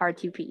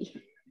R2P.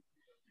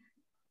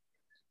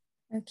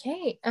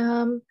 Okay.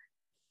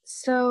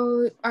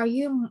 So are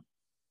you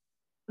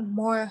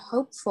more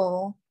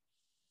hopeful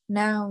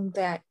now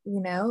that,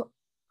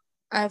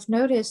 I've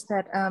noticed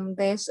that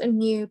there's a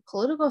new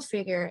political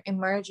figure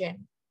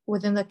emerging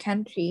within the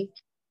country.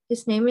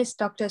 His name is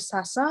Dr.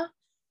 Sasa,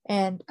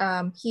 and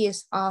he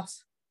is of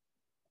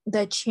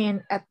the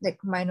Chin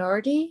ethnic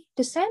minority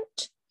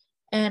descent.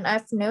 And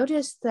I've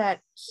noticed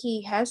that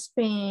he has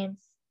been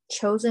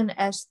chosen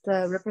as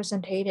the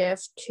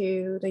representative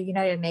to the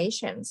United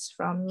Nations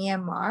from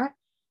Myanmar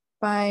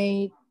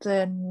by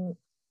the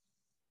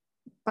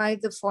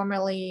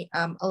formerly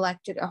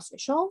elected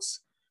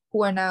officials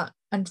who are now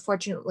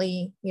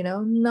unfortunately,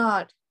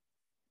 not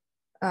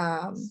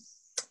how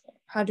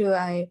do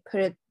I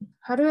put it?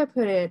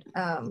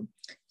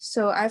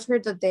 So I've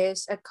heard that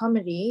there's a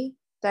committee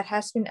that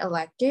has been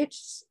elected.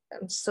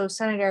 So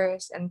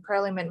senators and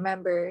parliament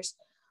members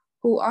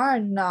who are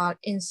not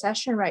in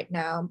session right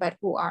now, but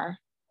who are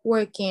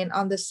working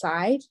on the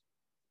side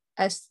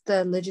as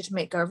the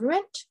legitimate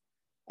government.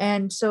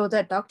 And so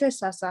that Dr.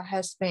 Sasa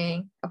has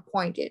been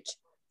appointed.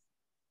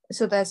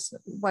 So that's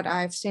what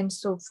I've seen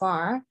so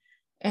far.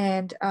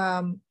 And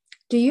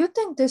do you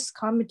think this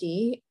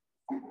committee,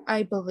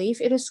 I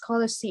believe it is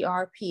called a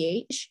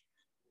CRPH,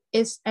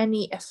 is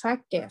any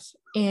effective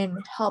in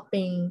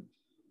helping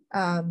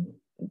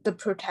the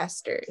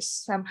protesters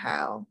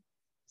somehow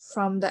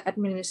from the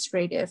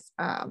administrative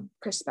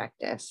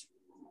perspective?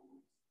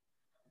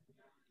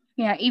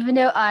 Yeah, even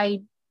though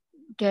I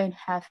don't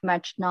have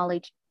much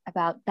knowledge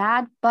about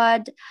that,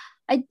 but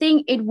I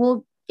think it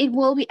will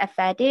be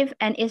effective,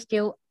 and it's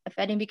still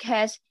effective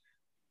because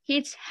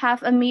kids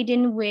have a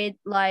meeting with,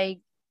 like,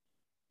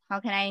 how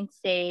can I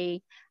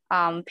say,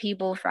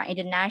 people from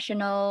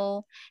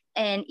international,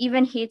 and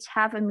even kids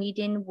have a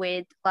meeting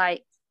with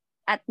like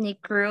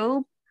ethnic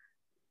group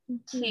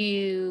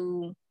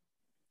to,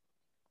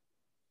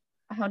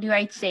 how do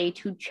I say,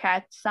 to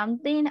check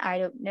something, I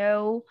don't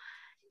know.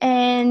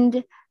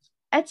 And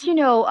as you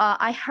know,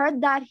 I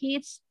heard that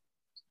he's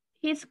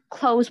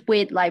close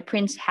with like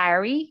Prince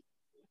Harry.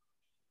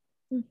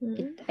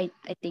 I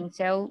think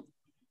so.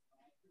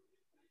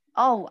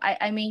 Oh,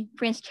 I mean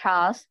Prince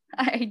Charles.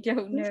 I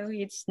don't know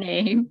his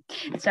name.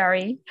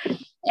 Sorry.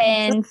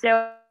 And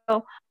so,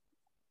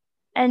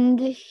 and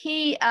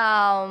he's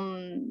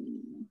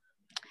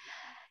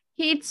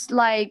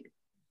like,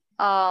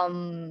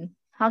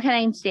 how can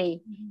I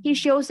say, he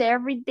shows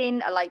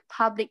everything, like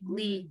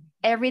publicly,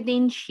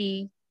 everything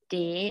she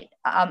did,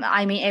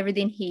 I mean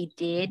everything he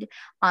did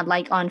on,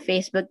 like, on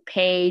Facebook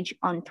page,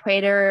 on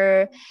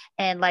Twitter,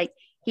 and like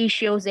he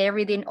shows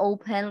everything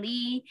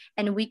openly,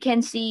 and we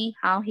can see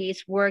how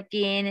he's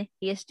working,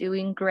 he's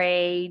doing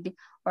great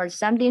or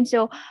something.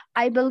 So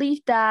I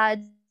believe that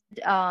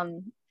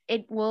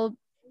it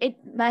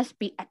must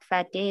be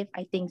effective.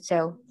 I think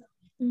so.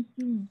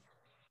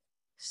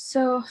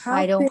 So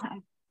I how don't big,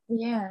 have.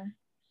 yeah.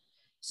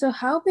 So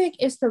how big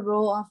is the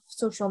role of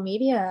social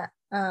media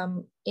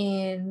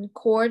in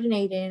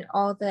coordinating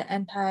all the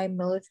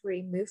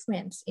anti-military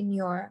movements in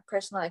your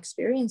personal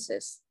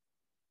experiences?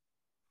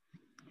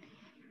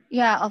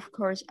 Yeah, of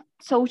course.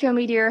 Social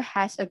media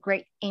has a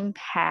great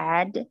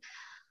impact.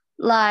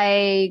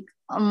 Like,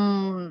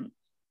 for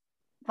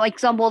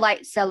example,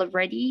 like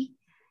celebrity.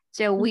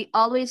 So we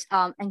always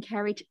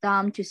encourage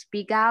them to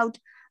speak out.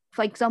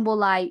 For example,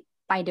 like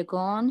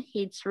Baidagon,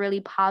 he's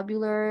really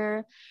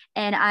popular,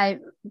 and I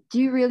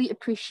do really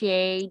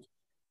appreciate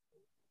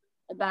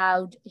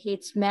about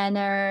his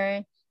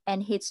manner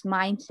and his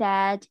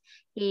mindset.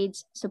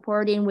 He's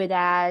supporting with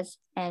us,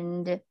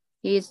 and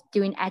he's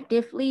doing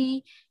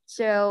actively.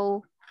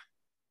 So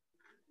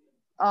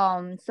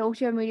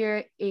social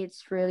media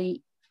is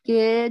really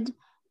good,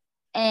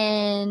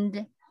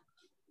 and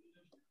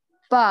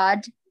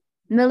but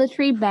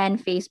military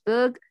banned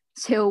Facebook,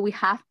 so we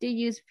have to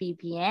use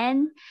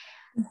VPN.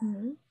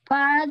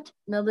 But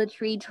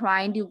military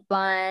trying to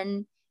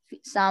ban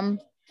some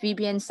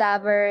VPN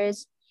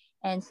servers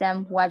and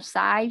some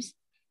websites.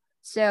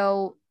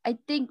 So I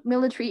think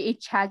military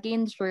is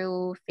checking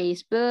through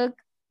Facebook.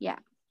 Yeah.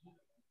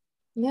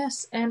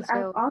 Yes, and I've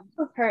So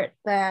also heard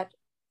that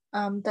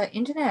the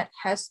internet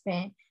has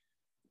been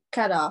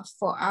cut off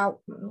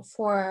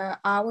for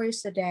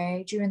hours a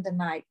day during the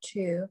night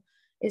too.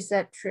 Is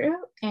that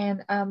true?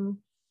 And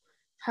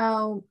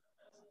how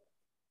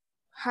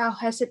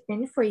has it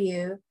been for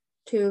you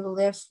to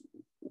live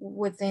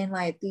within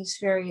like these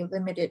very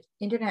limited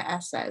internet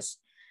access?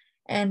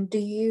 And do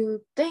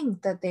you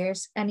think that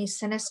there's any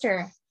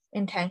sinister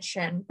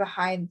intention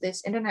behind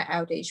this internet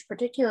outage,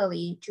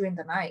 particularly during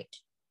the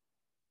night?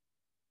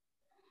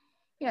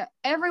 yeah,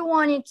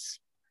 everyone is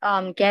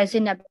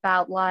guessing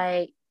about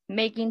like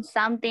making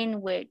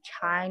something with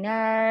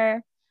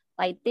China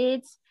like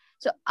this.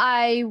 So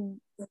I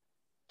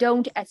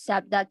don't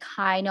accept that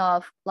kind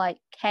of like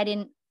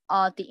cutting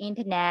off the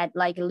internet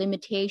like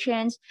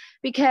limitations,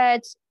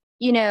 because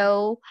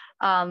 1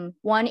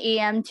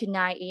 a.m. to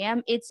 9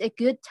 a.m. it's a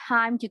good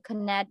time to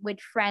connect with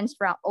friends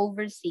from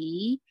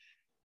overseas.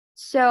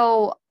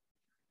 So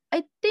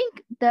I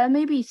think there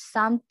may be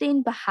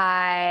something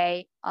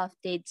behind of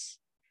this.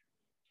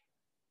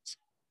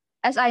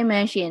 As I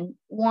mentioned,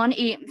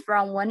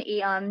 from 1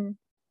 a.m.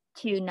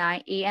 to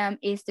 9 a.m.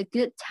 is the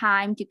good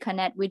time to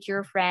connect with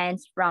your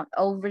friends from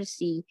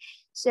overseas.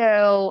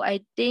 So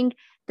I think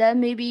that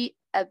may be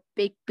a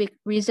big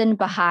reason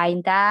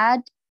behind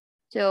that.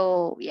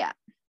 So yeah.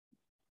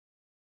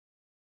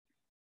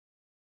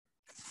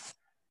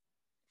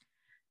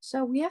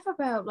 So we have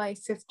about like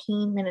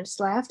 15 minutes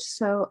left.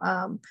 So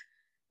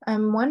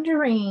I'm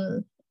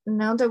wondering,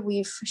 now that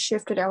we've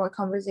shifted our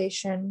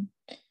conversation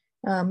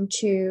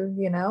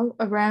to,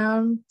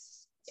 around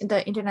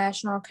the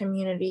international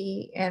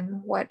community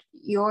and what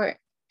your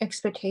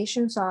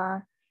expectations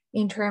are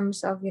in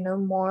terms of,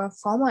 more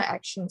formal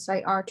actions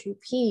like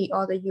R2P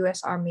or the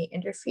US Army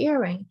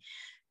interfering.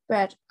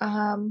 But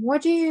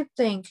what do you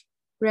think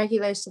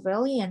regular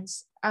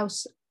civilians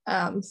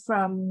from,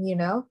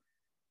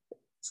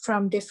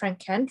 from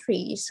different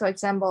countries. For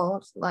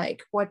example,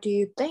 like, what do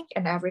you think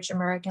an average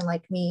American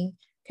like me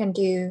can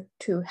do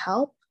to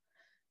help?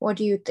 What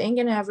do you think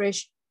an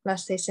average,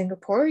 let's say,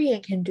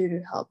 Singaporean can do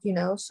to help, you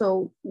know?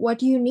 So what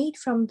do you need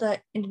from the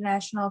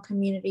international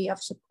community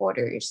of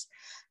supporters?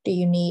 Do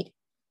you need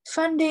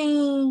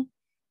funding?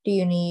 Do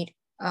you need,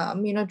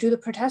 do the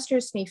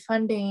protesters need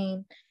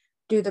funding?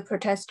 Do the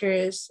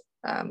protesters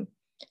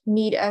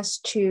need us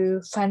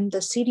to fund the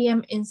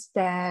CDM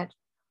instead?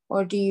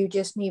 Or do you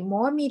just need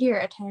more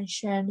media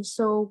attention?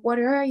 So what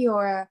are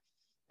your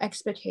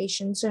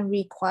expectations and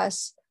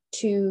requests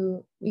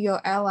to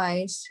your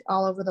allies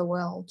all over the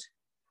world?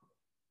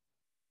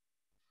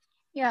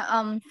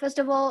 Yeah, first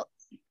of all,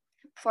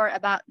 for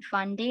about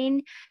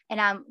funding,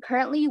 and I'm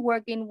currently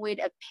working with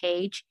a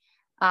page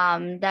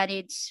that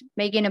it's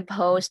making a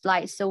post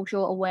like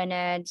social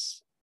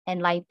awareness and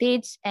like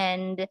this,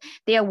 and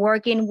they are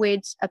working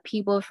with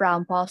people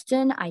from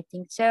Boston, I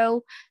think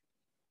so.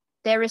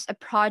 There is a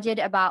project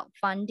about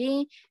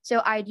funding,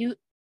 so I do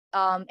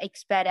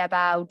expect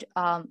about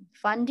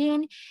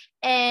funding.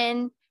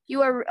 And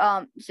you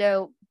are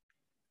so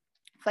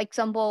for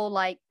example,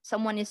 like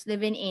someone is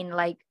living in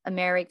like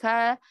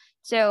America,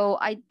 so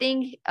I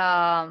think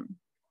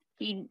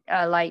he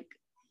like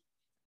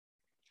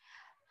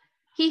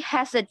he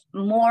has a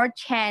more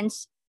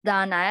chance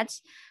than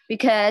us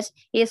because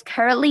he is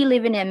currently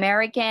living in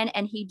American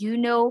and he do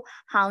know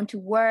how to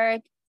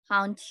work,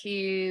 how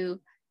to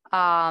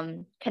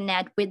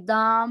connect with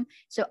them.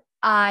 So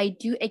I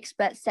do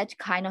expect such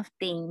kind of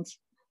things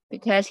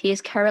because he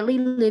is currently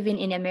living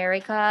in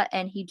America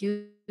and he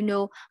do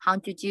know how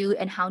to do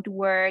and how to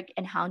work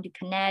and how to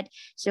connect.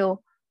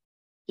 So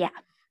yeah,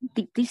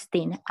 this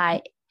thing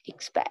I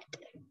expect.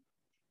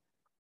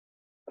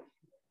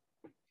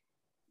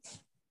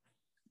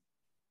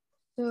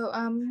 So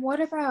what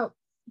about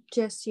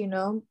just,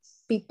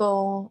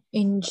 people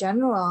in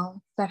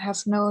general that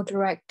have no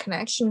direct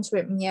connections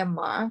with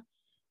Myanmar,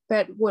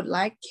 but would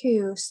like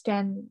to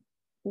stand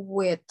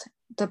with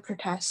the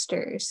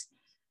protesters?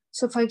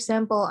 So for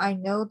example, I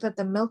know that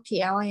the Milk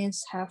Tea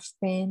Alliance have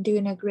been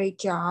doing a great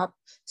job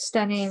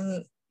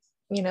standing,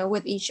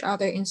 with each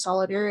other in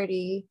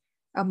solidarity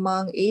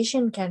among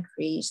Asian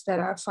countries that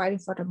are fighting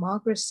for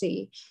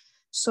democracy.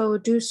 So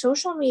does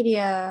social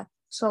media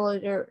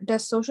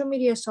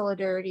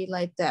solidarity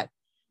like that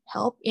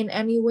help in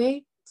any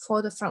way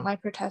for the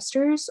frontline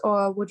protesters,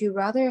 or would you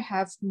rather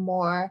have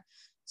more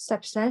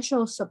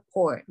substantial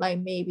support, like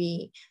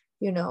maybe,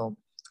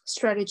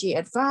 strategy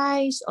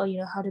advice, or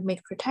how to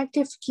make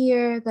protective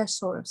gear, that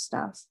sort of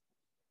stuff?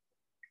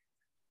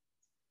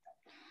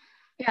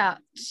 Yeah,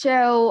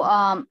 so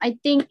I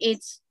think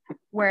it's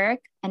work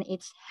and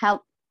it's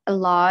helped a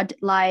lot.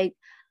 Like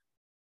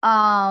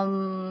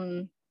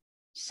someone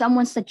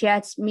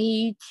suggests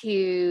me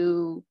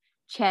to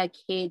check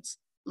his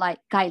like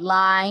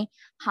guideline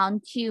how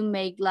to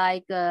make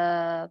like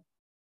a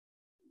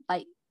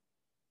like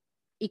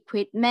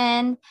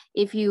equipment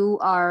if you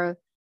are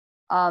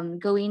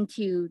going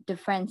to the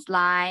French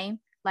line,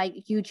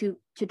 like YouTube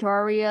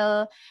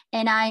tutorial.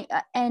 And I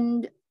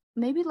and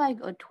maybe like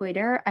a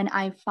Twitter, and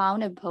I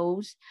found a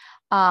post.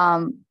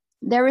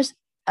 There is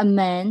a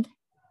man,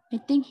 I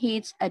think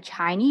he's a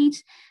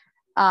Chinese.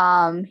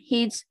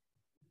 He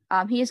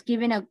is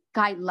given a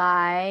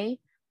guideline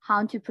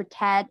how to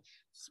protect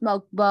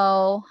smoke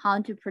bowl,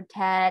 how to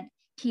protect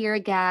tear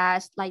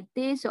gas like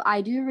this. So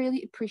I do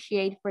really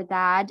appreciate for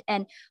that,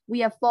 and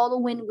we are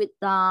following with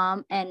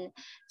them. And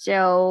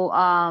so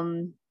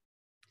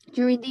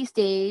during these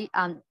days,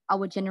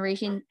 our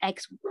generation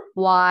X,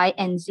 Y,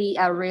 and Z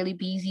are really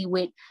busy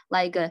with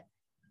like a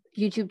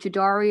YouTube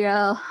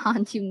tutorial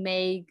how to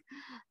make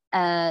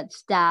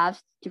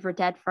stuff to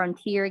protect from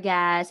tear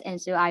gas. And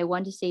so I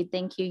want to say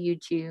thank you,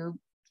 YouTube.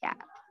 Yeah.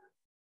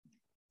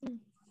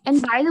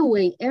 And by the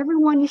way,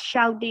 everyone is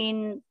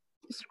shouting,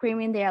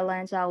 screaming their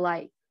lines out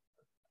like,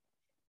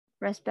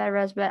 respect,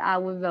 respect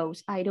our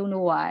votes. I don't know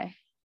why.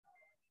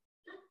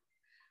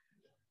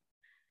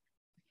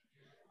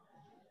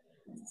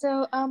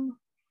 So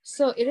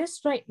it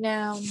is right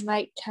now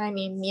nighttime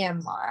in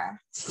Myanmar.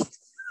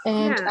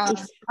 And Yeah,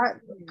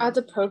 are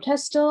the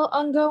protests still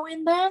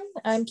ongoing then?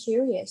 I'm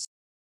curious.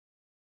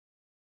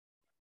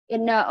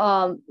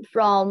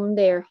 from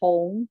their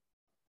home,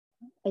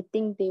 I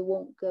think they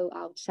won't go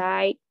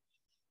outside.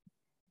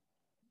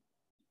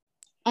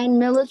 And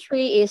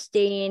military is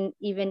staying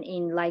even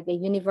in like a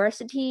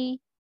university.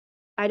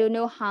 I don't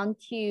know how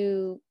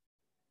to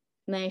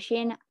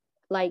mention,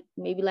 like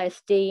maybe like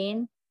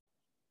staying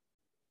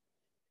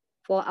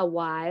for a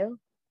while,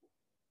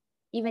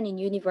 even in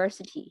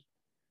university.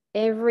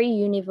 Every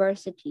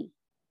university.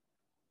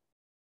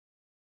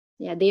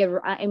 Yeah, they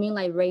are, I mean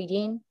like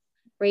raiding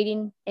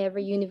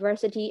every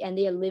university, and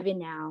they are living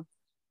now.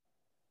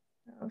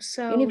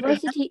 So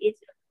University is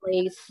a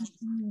place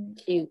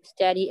to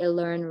study and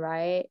learn,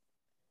 right?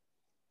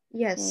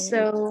 yes. And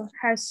so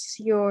has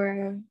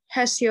your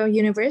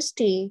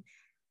university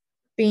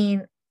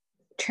been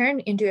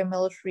turned into a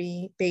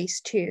military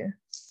base too?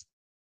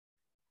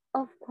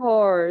 of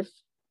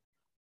course,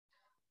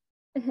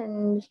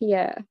 And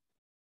yeah,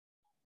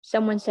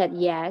 someone said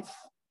yes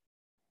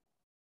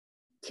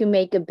to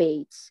make a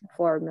base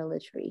for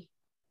military.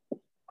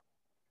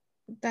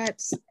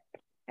 That's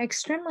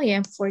extremely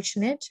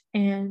unfortunate.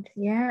 And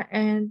yeah,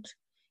 and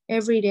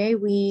every day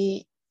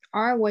we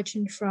are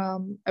watching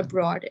from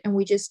abroad and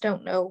we just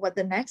don't know what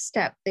the next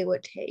step they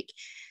would take.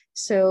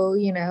 So,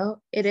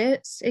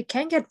 it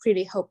can get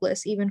pretty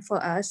hopeless even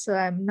for us. So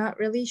I'm not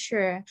really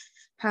sure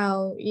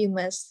how you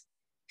must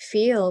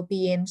feel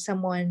being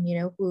someone,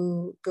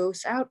 who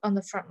goes out on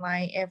the front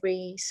line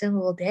every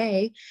single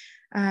day.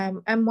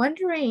 I'm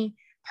wondering,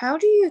 how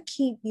do you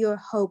keep your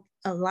hope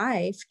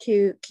alive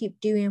to keep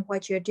doing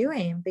what you're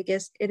doing?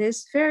 Because it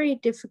is very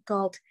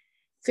difficult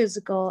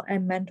physical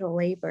and mental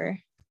labor.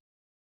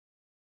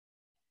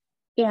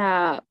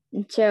 Yeah,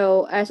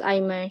 so as I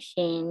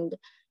mentioned,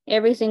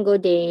 every single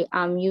day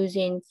I'm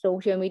using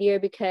social media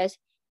because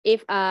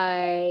if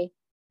I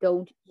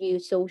don't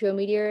use social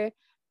media,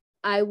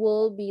 I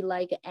will be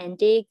like an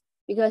addict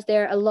because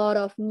there are a lot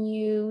of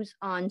news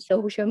on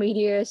social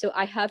media, so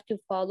I have to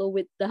follow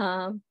with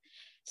them.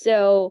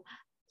 So,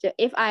 so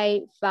if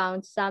I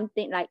found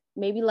something like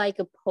maybe like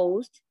a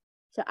post,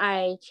 so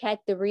I check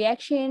the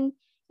reaction.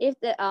 If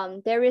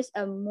there is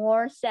a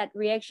more sad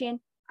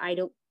reaction, I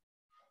don't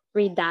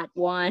read that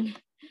one.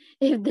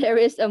 If there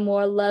is a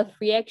more love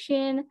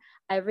reaction,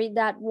 I read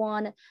that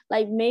one.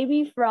 Like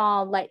maybe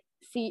from like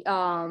see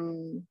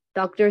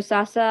Dr.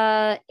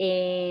 Sasa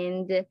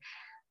and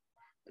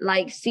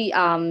like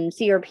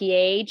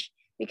CRPH,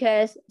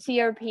 because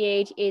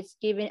CRPH is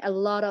giving a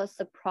lot of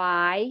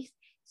surprise.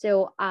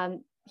 So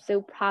I'm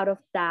so proud of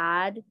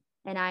that.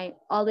 And I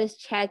always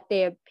check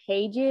their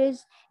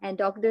pages and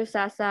Dr.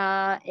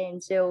 Sasa.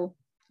 And so,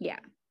 yeah.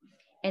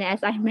 And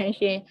as I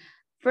mentioned,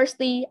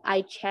 firstly,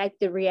 I check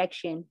the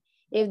reaction.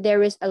 If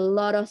there is a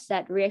lot of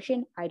sad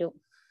reaction, I don't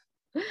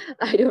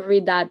I don't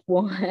read that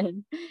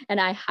one and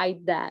I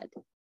hide that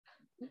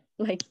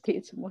like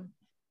this one.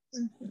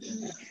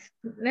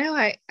 No,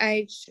 I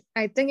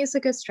think it's a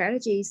good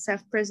strategy.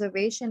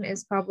 Self-preservation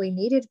is probably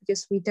needed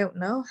because we don't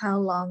know how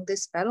long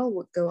this battle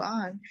would go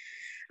on.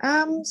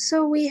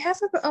 So we have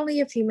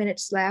only a few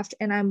minutes left,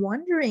 and I'm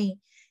wondering,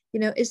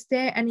 is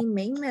there any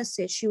main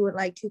message you would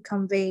like to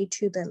convey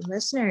to the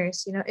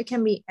listeners? It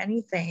can be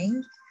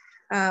anything.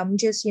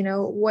 Just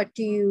what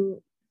do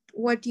you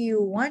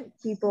want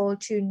people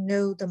to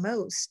know the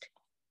most?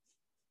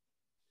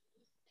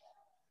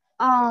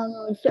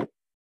 So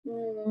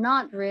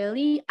not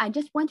really. I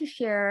just want to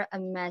share a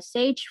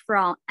message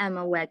from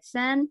Emma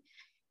Watson.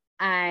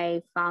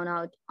 I found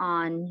out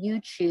on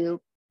YouTube.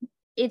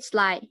 It's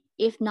like,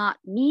 if not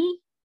me,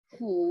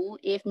 who?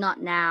 If not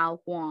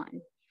now,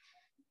 one.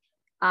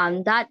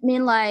 That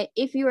mean like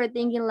if you are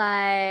thinking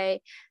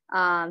like,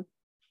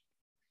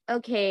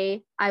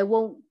 okay, I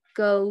won't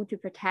go to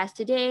protest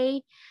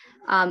today.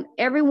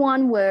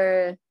 Everyone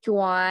will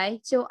join,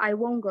 so I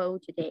won't go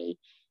today.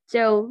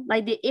 So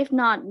like the if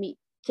not me,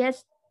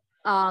 just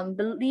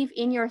believe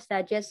in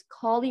yourself. Just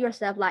call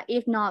yourself like,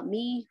 if not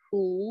me,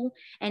 who?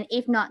 And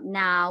if not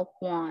now,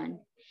 one.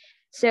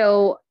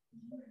 So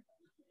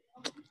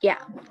yeah,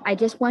 I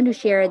just want to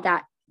share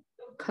that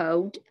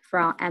quote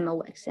from Emma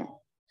Watson.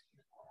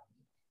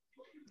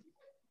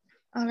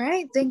 All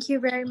right, thank you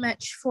very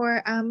much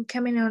for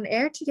coming on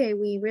air today.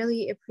 We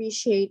really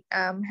appreciate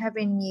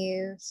having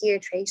you here,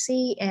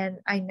 Tracy. And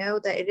I know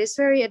that it is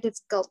very a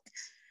difficult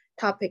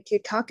topic to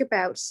talk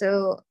about.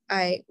 So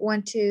I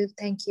want to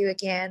thank you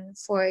again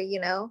for,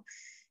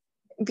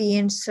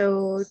 being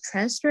so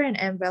transparent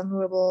and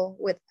vulnerable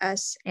with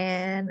us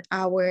and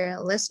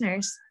our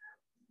listeners.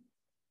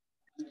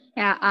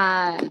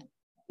 Yeah,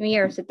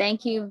 Mir, so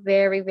thank you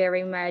very,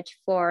 very much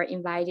for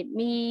inviting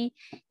me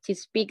to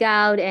speak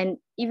out. And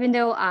even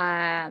though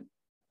I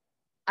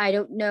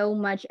don't know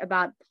much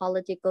about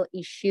political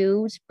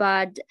issues,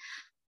 but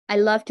I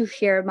love to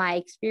share my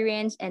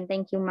experience. And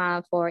thank you,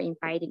 Ma, for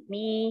inviting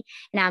me.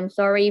 And I'm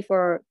sorry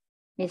for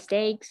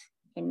mistakes.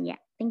 And yeah,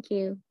 thank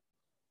you.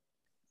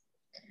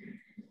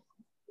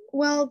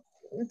 Well,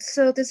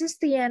 so this is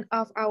the end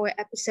of our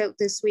episode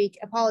this week.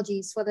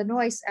 Apologies for the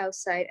noise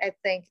outside. I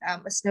think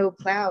a snow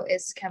plow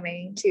is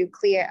coming to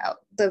clear out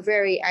the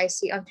very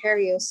icy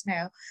Ontario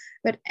snow.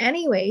 But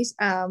anyways,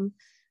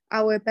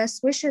 our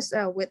best wishes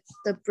with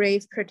the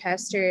brave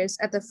protesters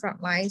at the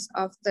front lines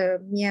of the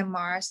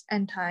Myanmar's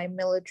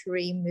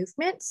anti-military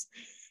movements.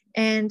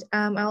 And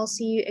I'll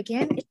see you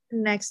again in the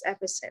next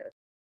episode.